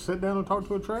would love to sit down and talk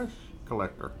to a trash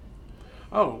collector.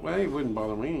 Oh, well, it wouldn't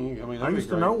bother me. I mean, I used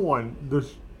to know one. The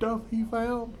stuff he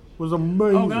found was Oh,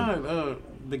 amazing. God.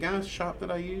 The guy's shop that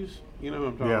I use, you know what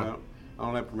I'm talking about? I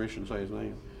don't have permission to say his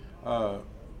name.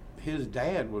 His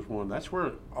dad was one. That's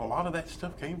where a lot of that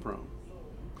stuff came from.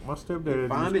 My stepdad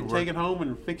Find it, take it home,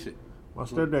 and fix it. My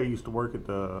stepdad used to work at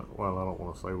I don't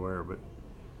want to say where, but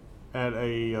at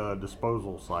a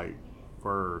disposal site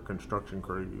for construction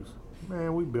crews.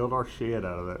 Man, we built our shed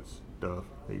out of that stuff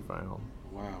he found.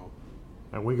 Wow.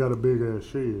 And we got a big ass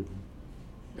shed.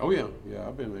 Oh, yeah. Yeah,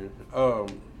 I've been there.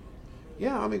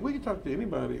 Yeah, I mean, we can talk to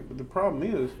anybody, but the problem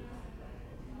is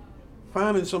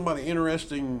finding somebody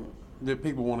interesting that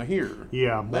people want to hear.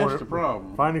 Yeah, that's the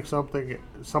problem. Finding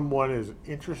someone as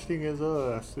interesting as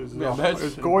us is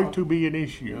going to be an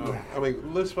issue. I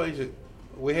mean, let's face it.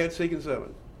 We had Seek and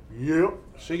Seven. Yep.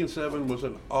 Seek and Seven was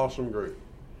an awesome group,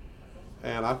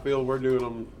 and I feel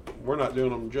we're not doing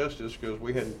them justice because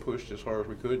we hadn't pushed as hard as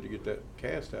we could to get that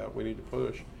cast out. We need to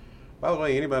push. By the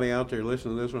way, anybody out there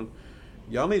listening to this one,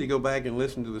 y'all need to go back and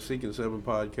listen to the Seek and Seven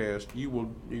podcast.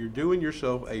 You're doing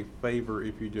yourself a favor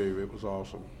if you do. It was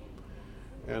awesome.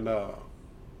 And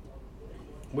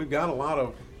we've got a lot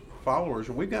of followers,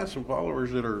 and we've got some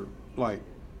followers that are like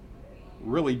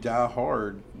really die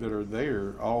hard that are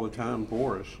there all the time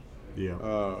for us.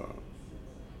 Yeah.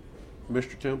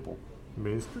 Mr. Temple.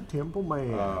 Mr. Temple,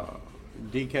 man.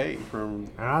 DK from.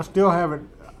 And I still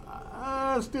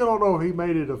don't know if he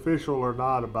made it official or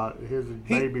not about his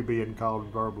baby being called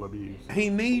verbal abuse. He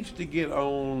needs to get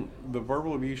on the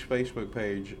verbal abuse Facebook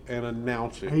page and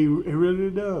announce it. He really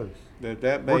does. That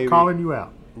baby. We're calling you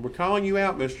out. We're calling you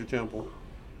out, Mr. Temple.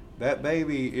 That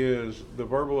baby is the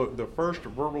first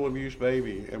verbal abuse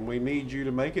baby, and we need you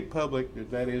to make it public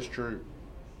that is true.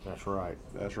 That's right.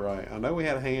 That's right. I know we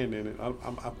had a hand in it. I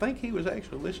think he was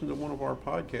actually listening to one of our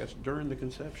podcasts during the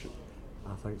conception.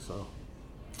 I think so.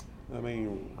 I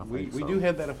mean, we so. do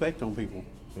have that effect on people.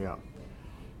 Yeah.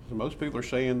 So most people are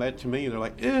saying that to me. They're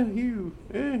like, you.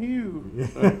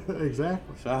 Yeah,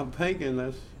 exactly. So I'm thinking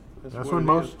that's when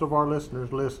most of our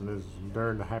listeners listen is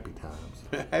during the happy times.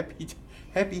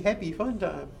 happy fun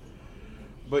time.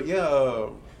 But yeah,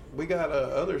 we got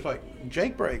others like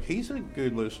Jake Break. He's a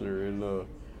good listener, and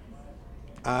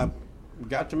I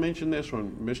got to mention this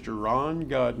one, Mr. Ron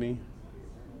Godney.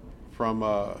 From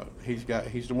he's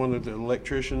the one that's the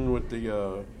electrician with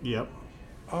the Yep.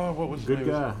 Oh, what was good his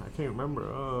name? guy? I can't remember.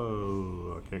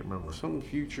 Some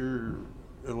future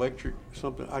electric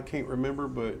something. I can't remember,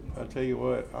 but I tell you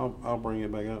what, I'll bring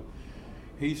it back up.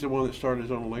 He's the one that started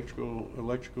his own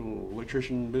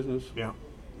electrician business. Yeah.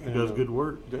 He does good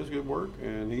work. Does good work,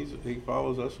 and he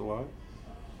follows us a lot.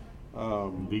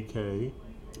 DK.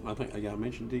 I think I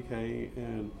mentioned DK,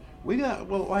 and we got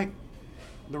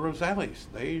the Rosales.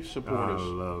 They support us. I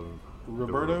love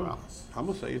Roberto. I'm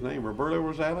gonna say his name, Roberto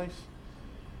Rosales.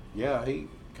 Yeah, he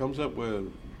comes up with.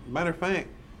 Matter of fact,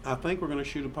 I think we're gonna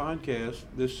shoot a podcast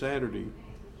this Saturday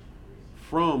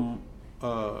from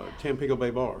Tampico Bay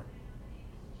Bar,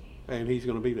 and he's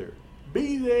gonna be there.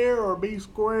 Be there or be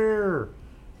square.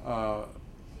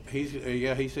 He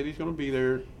said he's gonna be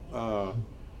there.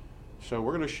 So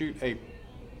we're gonna shoot a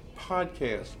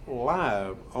podcast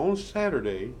live on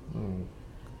Saturday.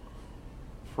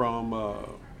 From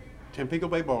Tampico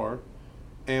Bay Bar,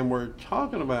 and we're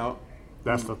talking about.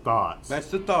 That's the thoughts. That's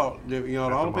the thought. It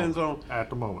all depends on. At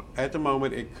the moment. At the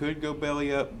moment, it could go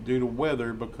belly up due to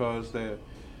weather because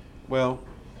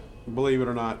believe it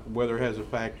or not, weather has a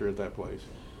factor at that place.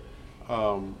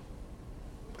 I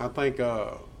think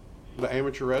the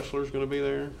amateur wrestler is going to be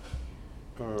there,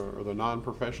 or the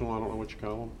non-professional. I don't know what you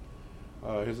call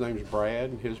him. His name's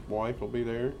Brad, and his wife will be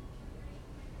there.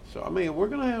 So, I mean, we're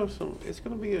going to have it's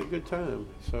going to be a good time.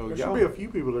 So there should be a few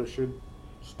people that should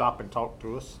stop and talk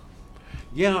to us.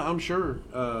 Yeah, I'm sure.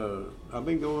 I've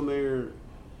been going there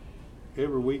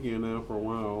every weekend now for a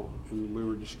while, and we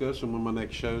were discussing when my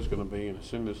next show is going to be. And as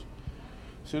soon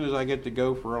as I get to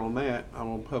go for on that, I'm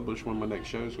going to publish when my next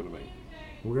show is going to be.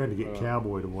 We're going to get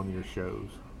Cowboy to one of your shows.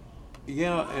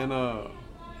 Yeah, and I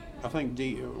think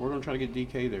we're going to try to get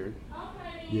DK there.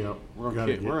 Yeah, we're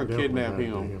going to kidnap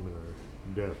him.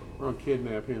 Definitely. We're going to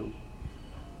kidnap him.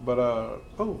 But,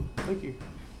 thank you.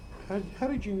 How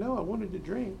did you know I wanted to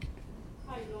drink?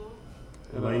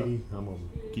 Lady, I'm going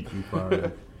to get you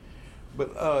fired.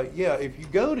 But yeah, if you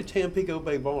go to Tampico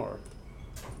Bay Bar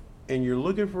and you're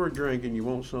looking for a drink and you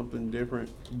want something different,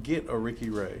 get a Ricky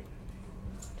Ray.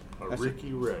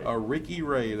 Ricky Ray. A Ricky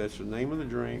Ray, that's the name of the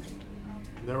drink.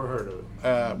 Never heard of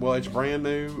it. Well, it's brand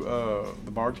new.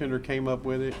 The bartender came up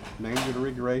with it, named it a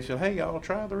Ricky Ray, said, hey, y'all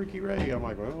try the Ricky Ray. I'm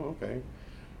like, well, okay.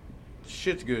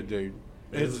 Shit's good, dude.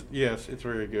 Yes, it's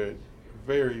very good.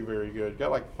 Very, very good.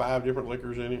 Got like 5 different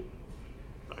liquors in it.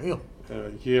 Damn.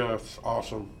 Yeah, it's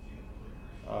awesome.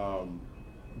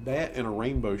 That and a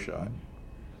rainbow shot.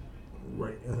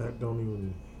 Right. That don't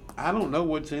even. I don't know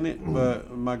what's in it,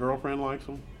 but my girlfriend likes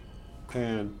them.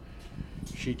 And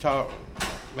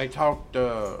they talked,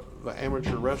 the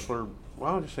amateur wrestler,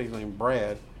 well, I'll just say his name,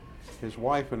 Brad, his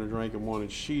wife into drinking one,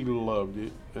 and she loved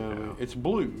it. It's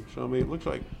blue, so I mean, it looks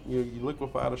like you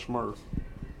liquefied a Smurf.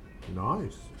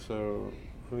 Nice. So,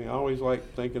 I mean, I always like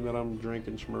thinking that I'm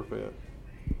drinking Smurfette.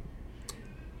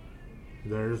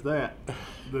 There's that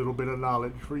little bit of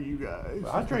knowledge for you guys.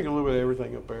 I drink a little bit of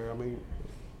everything up there. I mean,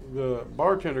 the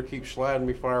bartender keeps sliding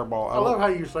me Fireball. I love how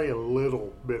you say a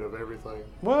little bit of everything.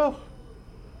 Well,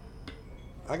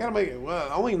 I gotta make it.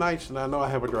 Well, only nights that I know I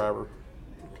have a driver.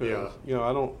 Yeah. You know,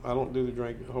 I don't do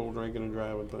the whole drinking and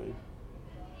driving thing.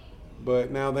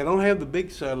 But now they don't have the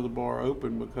big side of the bar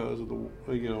open because of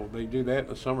the, you know, they do that in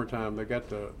the summertime. They got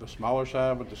the smaller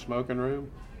side with the smoking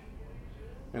room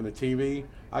and the TV.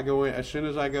 I go in, as soon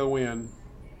as I go in,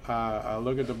 I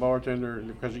look at the bartender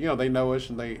because, you know, they know us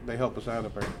and they help us out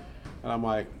up there. And I'm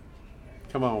like,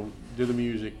 come on, do the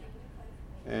music.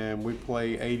 And we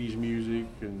play 80s music,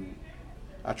 and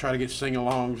I try to get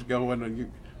sing-alongs going.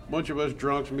 And a bunch of us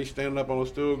drunks and me standing up on a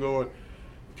stool going,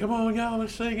 come on, y'all,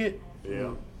 let's sing it.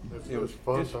 Yeah. It was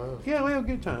fun times. Yeah, we have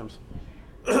good times.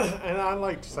 And I'd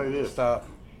like to say this. Stop.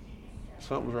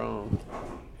 Something's wrong.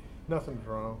 Nothing's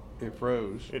wrong. It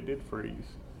froze. It did freeze.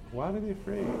 Why did it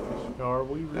freeze? Are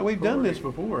we Now, we've done this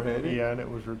before, hadn't we? Yeah, and it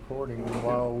was recording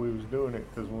while we was doing it,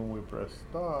 because when we pressed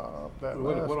stop,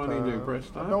 What do I need to do, press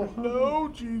stop? I don't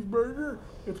know, cheeseburger.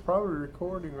 It's probably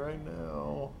recording right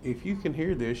now. If you can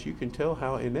hear this, you can tell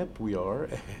how inept we are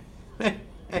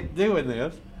at doing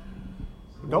this.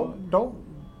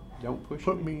 Don't push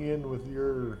put me in with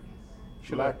your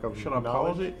lack of Should I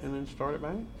knowledge. pause it and then start it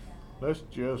back? Let's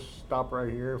just stop right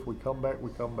here. If we come back,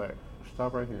 we come back.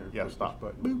 Stop right here. Yeah, Push stop.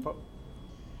 this button. Boop.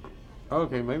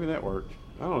 Okay, maybe that worked.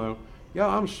 I don't know. Yeah,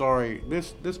 I'm sorry.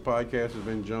 This podcast has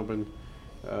been jumping.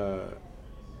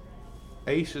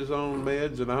 Ace is on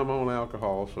meds and I'm on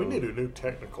alcohol. So We need a new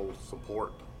technical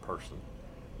support person.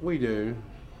 We do.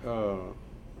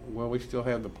 Well, we still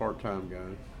have the part-time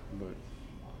guy, but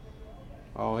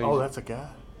Oh, that's a guy?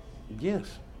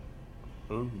 yes,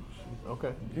 Ooh,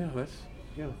 okay. yeah, that's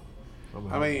yeah.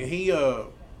 I'm I mean, he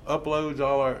uploads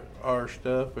all our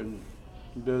stuff and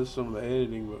does some of the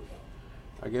editing, but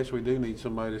I guess we do need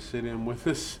somebody to sit in with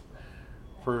us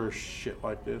for shit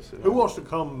like this. Who wants to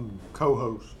come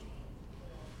co-host?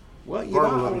 Well, you know,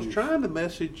 I was Verbal trying to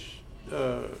message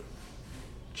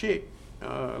Chick. I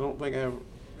don't think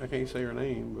I can't say her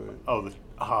name, but Oh,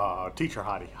 the teacher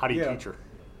Heidi Yeah. teacher.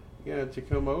 yeah, to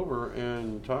come over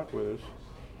and talk with us.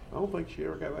 I don't think she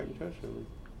ever got back in touch with me.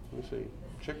 Let me see.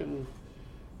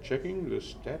 Checking the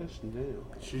status now.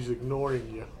 She's ignoring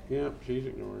you. Yeah, she's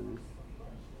ignoring me.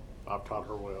 I've taught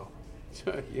her well.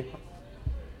 Yeah.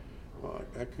 Well,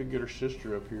 I could get her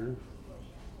sister up here,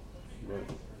 but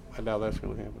I doubt that's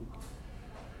going to happen.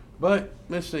 But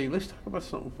let's see. Let's talk about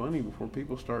something funny before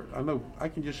people start. I know I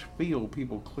can just feel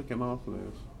people clicking off of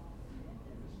this.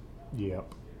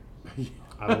 Yep.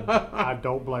 I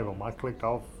don't blame them. I clicked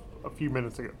off a few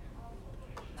minutes ago.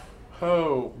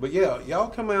 Oh, but yeah, y'all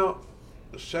come out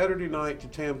Saturday night to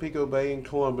Tampico Bay in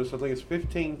Columbus. I think it's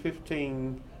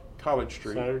 1515 College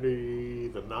Street. Saturday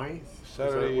the 9th?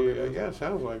 Saturday, Is that what it is? yeah, it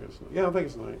sounds like it's. Yeah, I think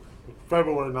it's 9th.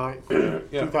 February 9th,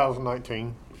 Yeah.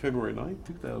 2019. February 9th,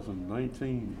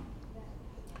 2019.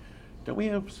 Don't we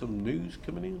have some news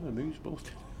coming in? A news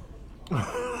bulletin?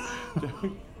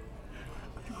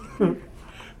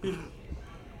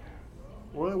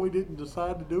 Well, we didn't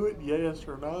decide to do it, yes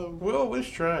or no. Well, let's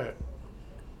try it.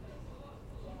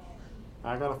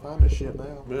 I gotta find this shit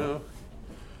now. Yeah.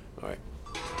 All right.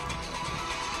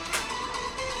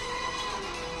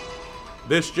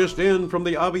 This just in from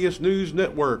the Obvious News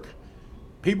Network.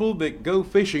 People that go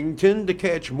fishing tend to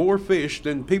catch more fish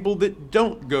than people that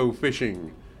don't go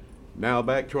fishing. Now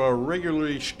back to our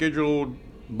regularly scheduled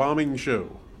bombing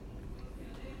show.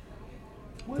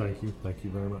 Thank you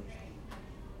very much.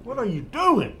 What are you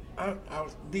doing?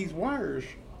 These wires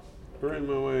are in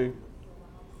my way.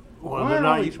 Well, Why they're are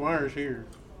not- all these wires here?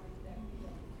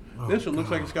 Oh, This one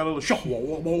looks like it's got a little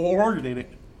short in it.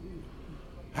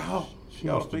 Ow.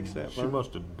 Y'all fix that, She bro.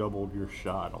 must have doubled your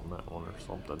shot on that one or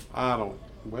something. I don't.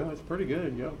 Well, it's pretty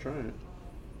good. Y'all try it.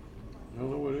 I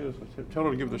don't know what it is. I said, tell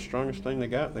her to give it the strongest thing they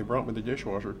got. They brought me the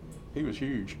dishwasher. He was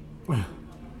huge.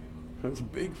 That's a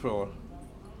big fella.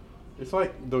 It's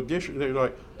like they're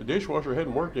like the dishwasher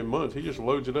hadn't worked in months. He just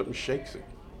loads it up and shakes it.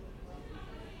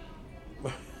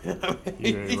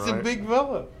 He's a big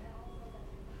fella.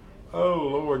 Oh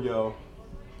Lord, y'all.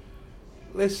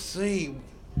 Let's see.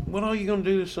 What are you gonna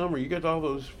do this summer? You got all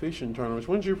those fishing tournaments.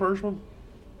 When's your first one?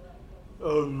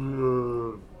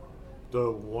 The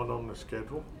one on the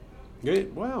schedule.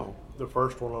 Good. Wow. The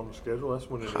first one on the schedule. That's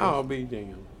when it is. I'll be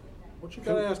damned. What you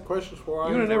gotta ask questions for?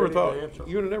 You would have never thought. Answer.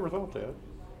 You would have never thought that.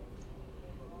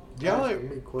 Y'all, Asking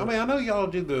me I mean, I know y'all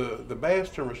do the bass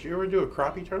tournaments. You ever do a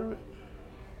crappie tournament,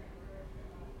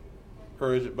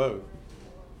 or is it both?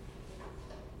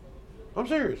 I'm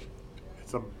serious.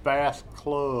 It's a bass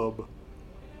club.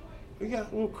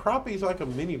 Well, crappie's like a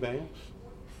mini bass.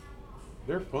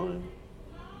 They're fun.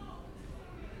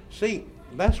 See,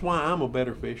 that's why I'm a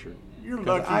better fisher. You're 'Cause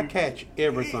lucky. I catch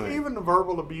everything. Even the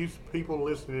verbal abuse people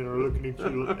listening are looking at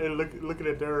you and looking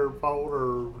at their phone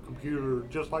or computer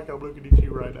just like I'm looking at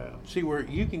you right now. See, where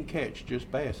you can catch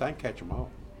just bass, I can catch them all.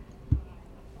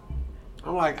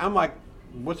 I'm like,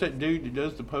 what's that dude that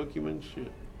does the Pokemon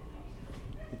shit?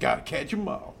 Gotta catch them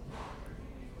all.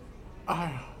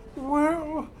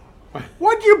 Well,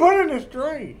 what'd you put in this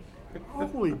drink?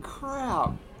 Holy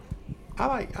crap!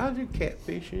 I do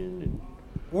catfishing. And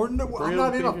I'm Brown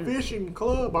not in a fishing. fishing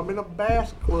club. I'm in a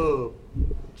bass club.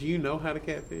 do you know how to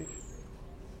catfish?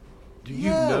 Do you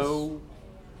Yes. know?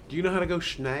 Do you know how to go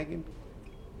snagging?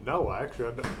 No, actually,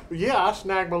 I don't. Yeah, I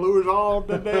snag my lures all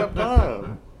the damn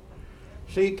time.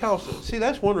 See, it costs. See,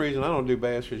 that's one reason I don't do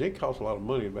bass fishing. It costs a lot of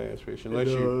money to bass fish unless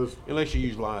does. unless you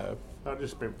use live. I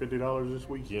just spent $50 this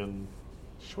weekend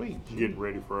Sweet. getting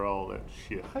ready for all that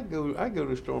shit. I go to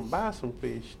the store and buy some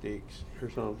fish sticks or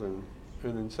something,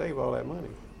 and then save all that money.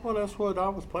 Well, that's what I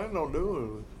was planning on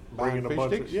doing. Buying Bringing a fish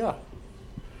bunch sticks? of yeah.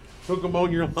 Hook them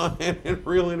on your line and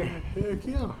reel it in. Heck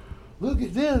yeah. Look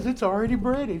at this; it's already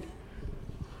breaded.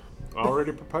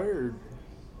 Already prepared.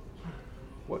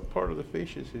 What part of the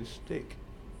fish is his stick?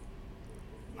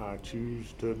 I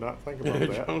choose to not think about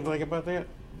that. Don't think about that.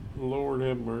 Lord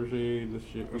have mercy. This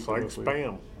shit. It's like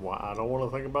spam. Why I don't want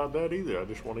to think about that either. I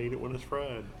just want to eat it when it's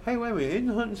fried. Hey, wait a minute! Isn't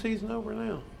hunting season over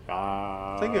now?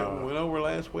 I think it went over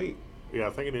last week. Yeah, I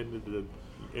think it ended the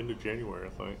end of January.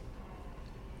 I think.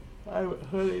 I haven't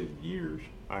hunted in years.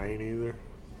 I ain't either.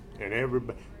 And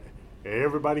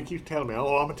everybody keeps telling me,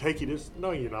 "Oh, I'm gonna take you this."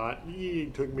 No, you're not. You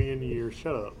took me in years.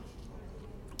 Shut up.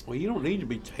 Well, you don't need to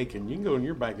be taken. You can go in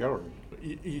your backyard.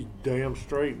 You damn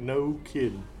straight. No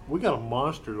kidding. We got a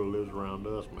monster that lives around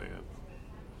us, man.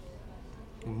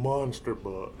 Monster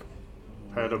buck.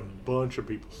 Had a bunch of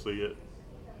people see it.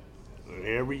 And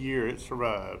every year it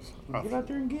survives. Get out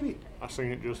there and get it. I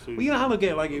seen it just. Well, you know, I look at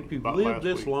it like if you've About lived last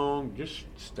this week. long, just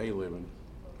stay living.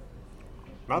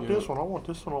 Not Yeah. this one. I want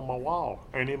this one on my wall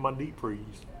and in my deep freeze.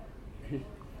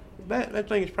 That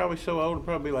thing is probably so old, it'd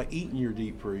probably be like eating your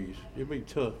deep freeze. It'd be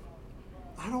tough.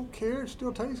 I don't care. It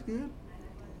still tastes good.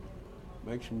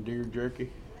 Make some deer jerky.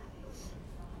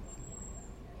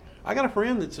 I got a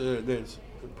friend that's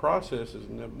processes,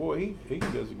 and that boy, he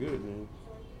does it good, man.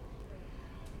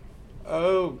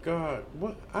 Oh God,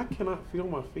 what? I cannot feel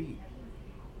my feet.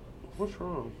 What's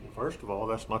wrong? First of all,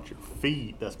 that's not your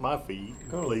feet. That's my feet.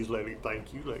 Oh. Please let it.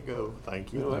 Thank you. Let go.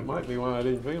 Thank you. You know, that thank might you. be why I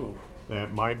didn't feel them.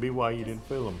 That might be why you didn't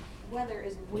feel them. Weather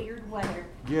is weird weather.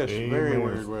 Yes, very Amen.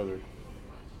 weird weather.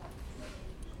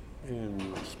 And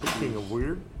Speaking of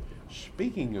weird,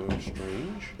 speaking of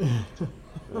strange,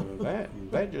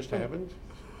 that just happened.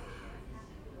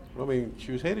 I mean,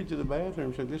 she was headed to the bathroom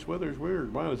and said, "This weather's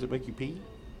weird. Why does it make you pee?"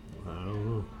 I don't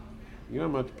know. You know,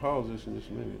 I'm about to pause this in just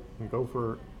a minute. Go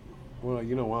for it. Well,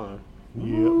 you know why?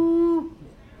 Yep.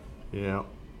 Yeah.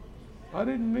 I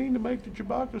didn't mean to make the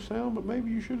Chewbacca sound, but maybe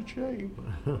you should have shaved.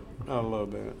 I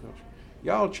love that.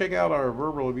 Y'all check out our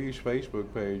Verbal Abuse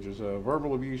Facebook page. It's a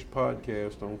Verbal Abuse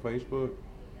Podcast on Facebook.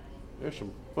 There's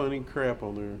some funny crap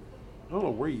on there. I don't know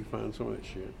where you find some of that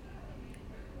shit.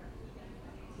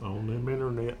 On them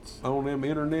internets. On them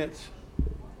internets.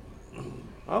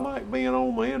 I like being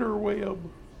on the interweb.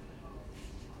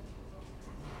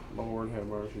 Lord have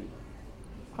mercy.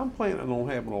 I'm planning on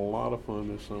having a lot of fun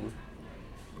this summer.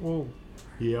 Well,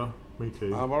 yeah, me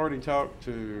too. I've already talked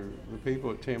to the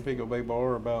people at Tampico Bay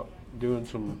Bar about doing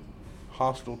some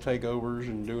hostile takeovers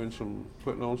and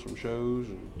putting on some shows.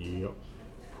 And Yep.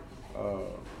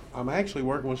 I'm actually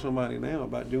working with somebody now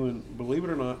about doing, believe it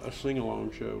or not, a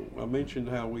sing-along show. I mentioned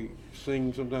how we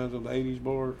sing sometimes at the 80s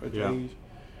bar at Yeah. the 80s.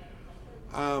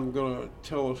 I'm gonna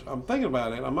tell us. I'm thinking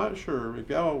about it. I'm not sure if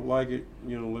y'all like it.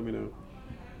 Let me know.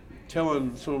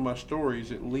 Telling some of my stories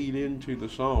that lead into the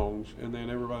songs, and then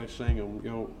everybody sing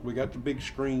them. We got the big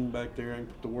screen back there. I can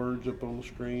put the words up on the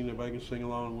screen. Everybody can sing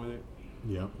along with it.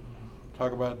 Yeah.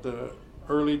 Talk about the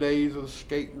early days of the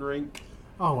skating rink.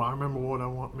 Oh, I remember what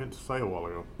I meant to say a while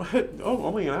ago.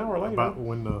 Only an hour later. About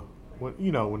when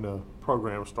the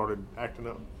program started acting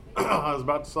up. I was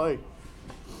about to say,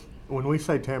 when we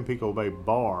say Tampico Bay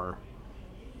Bar,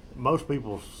 most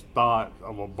people's thought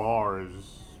of a bar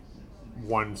is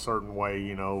one certain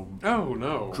way, Oh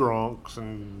no. drunks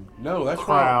and No, that's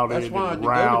crowded why I and go to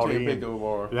rowdy. Tampico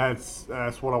Bar.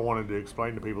 That's what I wanted to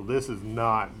explain to people. This is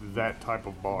not that type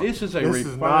of bar. This is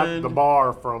is not the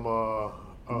bar from a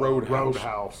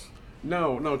Roadhouse.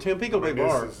 No, Tampico Bay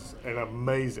This Bar. is an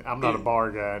amazing. I'm not a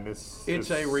bar guy, and It's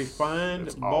a refined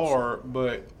it's bar, awesome.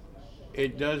 but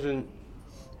it doesn't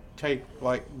take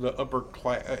like the upper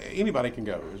class. Anybody can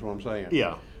go, is what I'm saying.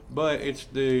 Yeah. But it's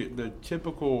the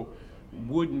typical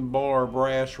wooden bar,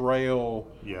 brass rail,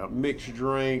 Yep. mixed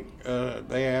drink.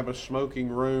 They have a smoking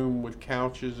room with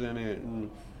couches in it,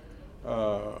 and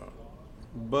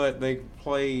but they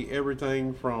play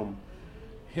everything from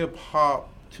hip hop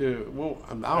to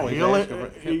I always He'll ask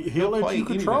let- him, he'll let play you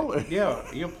control anything. it.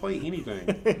 Yeah, he'll play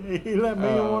anything. He let me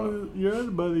and one of your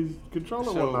other buddies control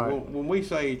it So one night. when we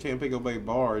say Tampico Bay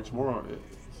Bar, it's more. It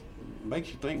makes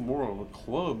you think more of a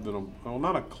club than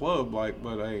not a club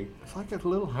but a. It's like a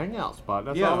little hangout spot.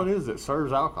 That's Yeah. all it is. It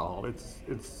serves alcohol. It's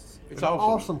an awesome.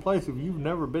 awesome place. If you've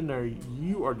never been there,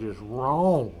 you are just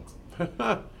wrong.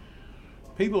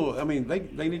 People, I mean,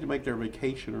 they need to make their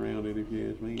vacation around it. If you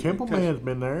ask me, Temple Because- Man's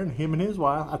been there, and him and his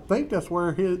wife. I think that's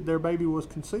where their baby was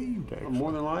conceived. Actually,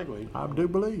 More than likely, I do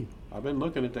believe. I've been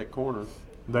looking at that corner.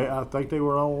 I think they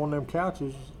were on one of them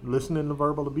couches listening to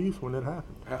verbal abuse when it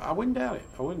happened. I wouldn't doubt it.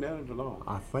 I wouldn't doubt it at all.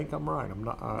 I think I'm right. I'm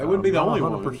not. They wouldn't be the only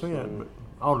ones, 100%. so- But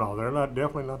oh no, they're not.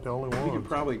 Definitely not the only ones. You could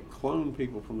probably clone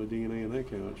people from the DNA in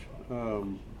that couch.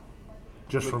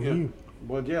 just but from yeah. you.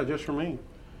 Well, yeah, just for me.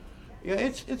 Yeah,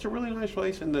 it's a really nice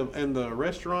place, and the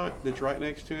restaurant that's right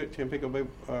next to it, Tampico Bay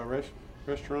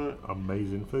Restaurant.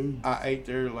 Amazing food. I ate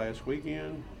there last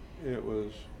weekend. It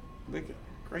was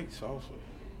great salsa.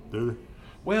 Do they?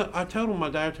 Well, I told him my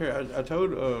dietary. I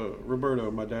told Roberto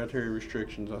my dietary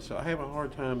restrictions. I said I have a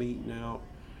hard time eating out.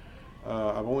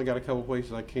 I've only got a couple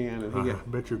places I can, and he I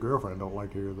bet your girlfriend don't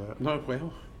like to hear that. no,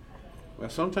 well,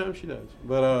 sometimes she does.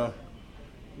 But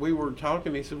we were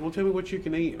talking. He said, "Well, tell me what you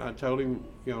can eat." And I told him,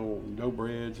 no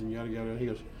breads and yada yada. He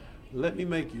goes, "Let me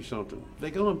make you something." They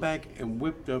going back and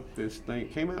whipped up this thing.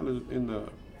 It came out in the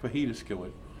fajita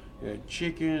skillet. It had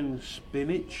chicken,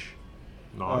 spinach.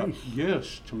 Nice.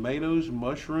 Yes, tomatoes,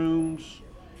 mushrooms,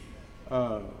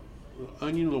 onion,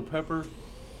 little pepper,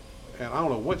 and I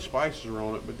don't know what spices are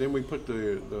on it. But then we put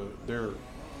their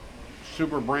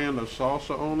super brand of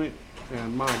salsa on it,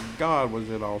 and my God, was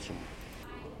it awesome!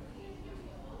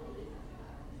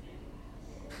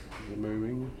 Is it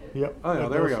moving? Yep. Oh, yeah,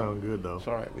 That there we does go. Sound good though.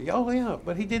 Sorry,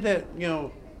 but he did that.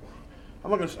 I'm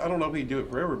not gonna. I don't know if he'd do it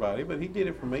for everybody, but he did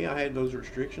it for me. I had those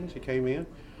restrictions. He came in.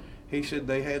 He said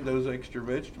they had those extra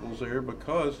vegetables there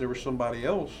because there was somebody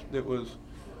else that was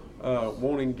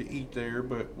wanting to eat there,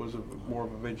 but was more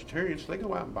of a vegetarian. So they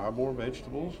go out and buy more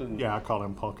vegetables. And Yeah, I call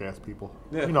them punk ass people.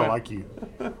 Yeah. Like you.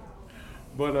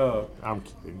 But I'm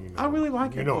kidding. I really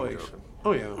like you that know I'm place. joking.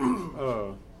 Oh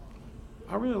yeah.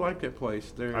 I really like that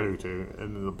place. There. I do too,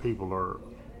 and the people are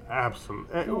absolute.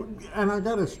 And I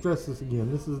gotta stress this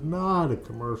again: this is not a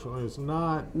commercial. It's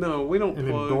not No, we don't an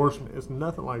plug. endorsement. It's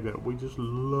nothing like that. We just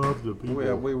love the people.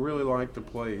 We really like the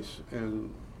place,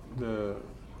 and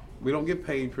we don't get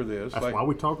paid for this. That's why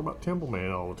we talk about Temple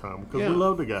Man all the time, because Yeah. we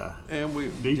love the guy. And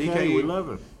DK, we love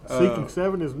him. Seeking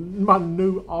Seven is my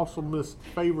new awesomest,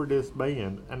 favoriteest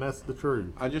band, and that's the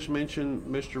truth. I just mentioned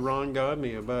Mr. Ron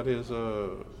Godney about his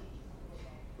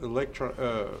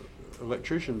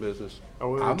electrician business. Oh,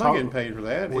 we I'm not talk- getting paid for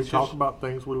that. We It's talk just, about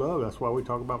things we love. That's why we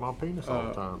talk about my penis all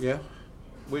the time. yeah,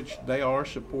 which they are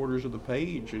supporters of the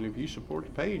page, and if you support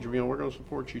the page, we're going to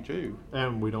support you too.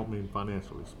 And we don't mean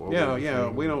financially support. Yeah, We're just yeah,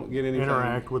 saying we don't get anything.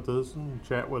 interact with us and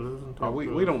chat with us and talk. We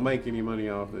to us. don't make any money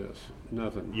off this.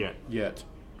 Nothing Yet.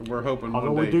 We're hoping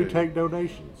Although one we day do to. take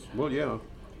donations. Well, yeah,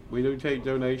 we do take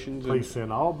donations. Please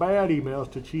send all bad emails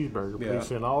to Cheeseburger. Yeah. Please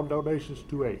send all donations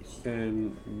to Ace.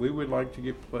 And we would like to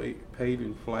get paid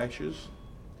in flashes.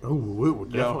 Oh, we will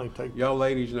definitely take. Y'all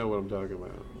ladies know what I'm talking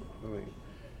about. I mean,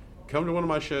 come to one of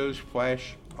my shows,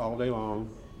 flash all day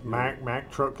long.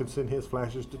 Mac truck can send his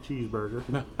flashes to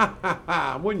Cheeseburger.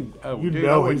 I wouldn't. Oh, You dude,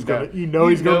 know I he's wouldn't gonna. You know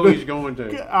he's gonna. he's going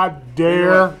to. I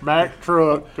dare Mac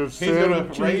truck to He's send gonna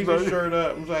raise his Cheeseburger. shirt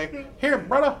up and say, "Here,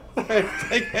 brother,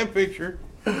 take that picture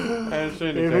and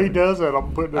send it If to he me." does that,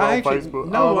 I'm putting it I on actually- Facebook.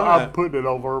 no lie. I'm putting it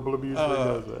on Verbal Abuse if he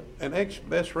does that. An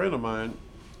ex-best friend of mine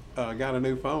got a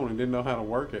new phone and didn't know how to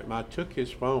work it, and I took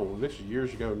his phone. This is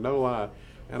years ago, no lie,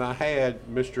 and I had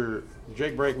Mr.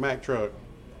 Jake Brake Mac Truck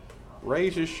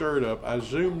raise his shirt up. I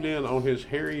zoomed in on his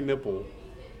hairy nipple,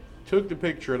 took the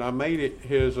picture, and I made it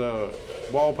his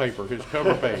wallpaper, his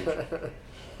cover page.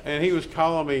 And he was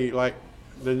calling me like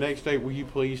the next day, "Will you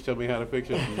please tell me how to fix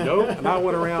it?" Nope. And I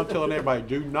went around telling everybody,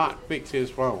 "Do not fix his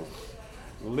phone.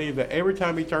 Leave that." Every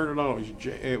time he turned it on,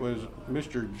 it was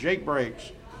Mr. Jake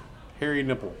Brake's hairy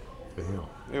nipple. Damn.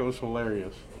 It was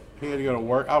hilarious. He had to go to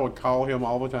work. I would call him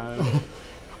all the time.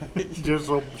 Just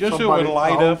so Just so it somebody- would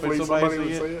light up and hopefully somebody would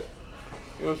see see it.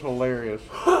 It was hilarious.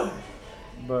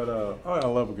 But I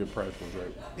love a good practical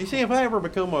joke. You see, if I ever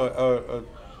become a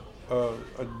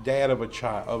dad of a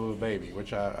child, of a baby,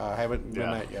 which I haven't done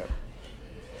Yeah. that yet,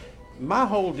 my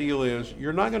whole deal is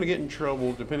you're not going to get in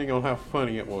trouble depending on how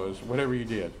funny it was, whatever you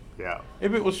did. Yeah.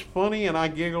 If it was funny and I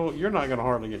giggle, you're not going to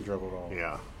hardly get in trouble at all.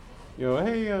 Yeah. You know,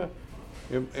 hey,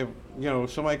 if you know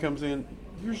somebody comes in,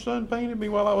 your son painted me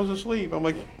while I was asleep. I'm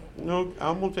like, no,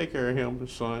 I'm gonna take care of him,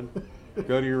 son.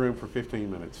 Go to your room for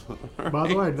 15 minutes. By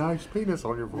the way, nice penis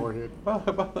on your forehead.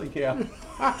 Yeah.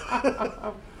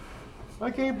 I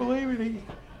can't believe it.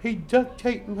 He duct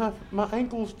taped my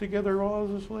ankles together while I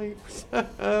was asleep.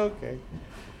 Okay,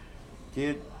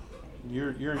 kid,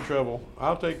 you're in trouble.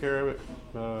 I'll take care of it.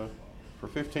 For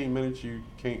 15 minutes, you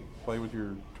can't play with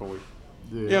your toy.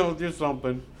 Yeah. You know, just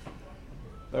something.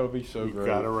 That would be so You great.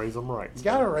 gotta raise them right.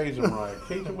 Gotta raise them right.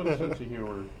 Teach them with a sense of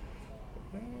humor.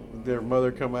 Their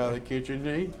mother come out of the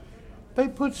kitchen. They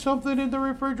put something in the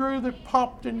refrigerator that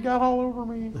popped and got all over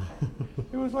me.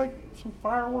 It was like some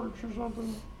fireworks or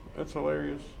something. That's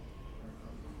hilarious.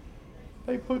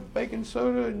 They put baking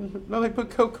soda and no, they put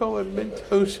Coca-Cola and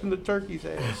Mentos in the turkey's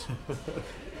ass.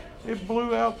 It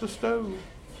blew out the stove.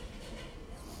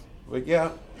 But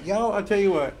yeah, y'all, I tell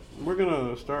you what, we're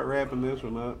gonna start wrapping this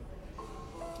one up.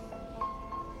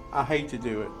 I hate to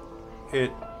do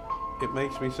it. It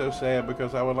makes me so sad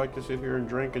because I would like to sit here and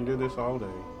drink and do this all day.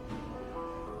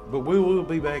 But we will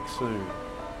be back soon.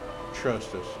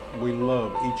 Trust us. We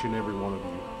love each and every one of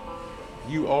you.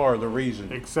 You are the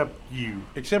reason. Except you.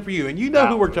 Except for you. And you know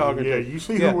who we're talking Yeah, to. you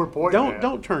see who we're pointing don't, at.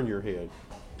 Don't turn your head.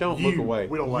 Don't look You. away.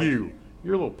 We don't like you.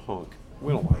 You're a little punk.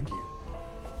 We don't like you.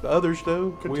 The others, though,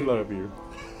 we Continue. love you.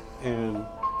 And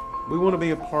we want to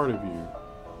be a part of you.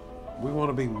 We want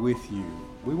to be with you.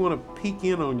 We want to peek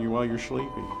in on you while you're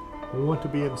sleeping. We want to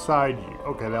be inside you.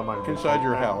 Okay, that might be Inside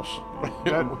your house.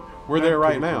 that- We're that there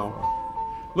right could be now.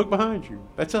 fun. Look behind you.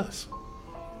 That's us.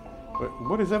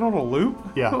 What is that on a loop?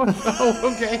 Yeah.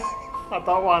 Oh, okay. I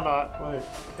thought, why not? Wait.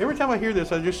 Every time I hear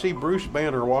this, I just see Bruce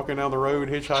Banner walking down the road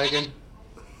hitchhiking.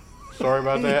 Sorry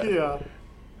about that. Yeah.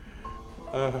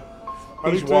 I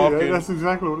He's do too. walking. That's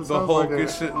exactly what it The sounds Hulk like.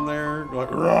 is sitting there,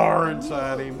 like, roar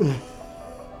inside him.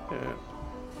 Yeah.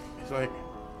 He's like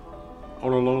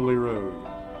on a lonely road,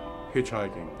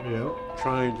 hitchhiking, Yeah.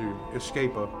 trying to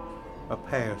escape a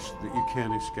past that you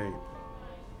can't escape.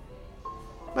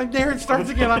 Like, there it starts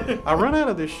again. I run out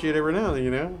of this shit every now and then,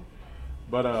 you know?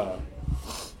 But,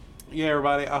 yeah,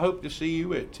 everybody, I hope to see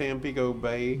you at Tampico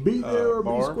Bay Be there or be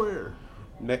Bar square.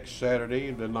 next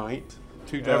Saturday, the 9th,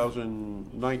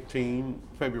 2019,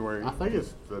 February. I think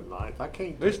it's the 9th. I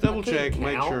can't. Let's I double can't check,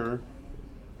 make count. sure.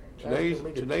 Asking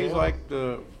me to Today's count. like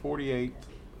the 48th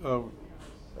of,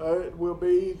 It will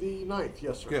be the 9th,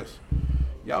 yes, sir. yes.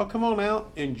 Y'all come on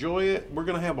out, enjoy it. We're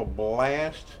going to have a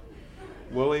blast.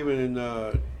 We'll even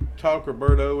talk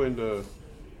Roberto into,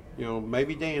 you know,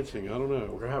 maybe dancing. I don't know.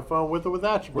 We're going to have fun with or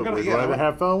without you, We're but gonna- we'd yeah, rather we're-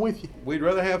 have fun with you. We'd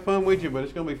rather have fun with you, but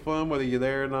it's going to be fun whether you're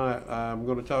there or not. I'm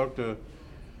going to talk to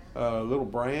little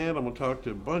Brand. I'm going to talk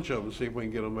to a bunch of them, see if we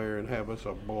can get them there and have us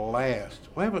a blast.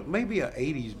 We'll have maybe a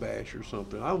 80s bash or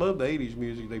something. I love the 80s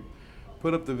music. They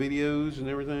put up the videos and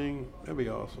everything. That'd be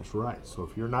awesome. That's right. So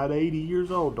if you're not 80 years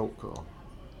old, don't come.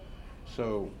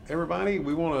 So, everybody,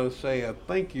 we want to say a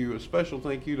thank you, a special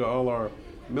thank you to all our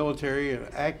military and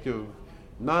active,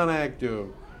 non-active,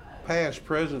 past,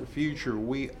 present, future.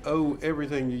 We owe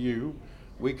everything to you.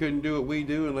 We couldn't do what we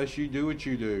do unless you do what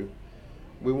you do.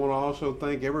 We want to also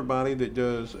thank everybody that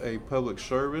does a public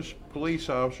service, police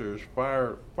officers,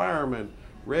 firemen,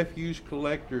 refuse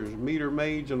collectors, meter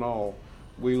maids, and all.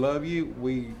 We love you.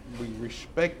 We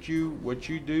respect you. What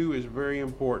you do is very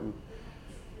important.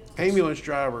 ambulance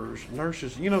drivers,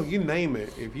 nurses, you name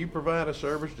it. If you provide a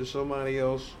service to somebody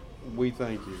else, we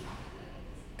thank you.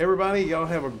 Everybody, y'all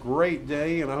have a great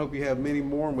day, and I hope you have many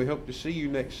more, and we hope to see you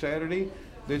next Saturday.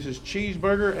 This is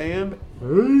Cheeseburger,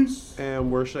 Peace.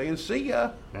 and we're saying see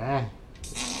ya. Nah.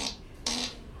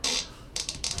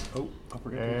 Oh, I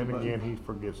forgot to hit And the button. again, he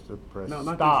forgets to press No,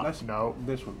 not stop. this. That's no,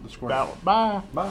 this one, the square. that one. Bye. Bye.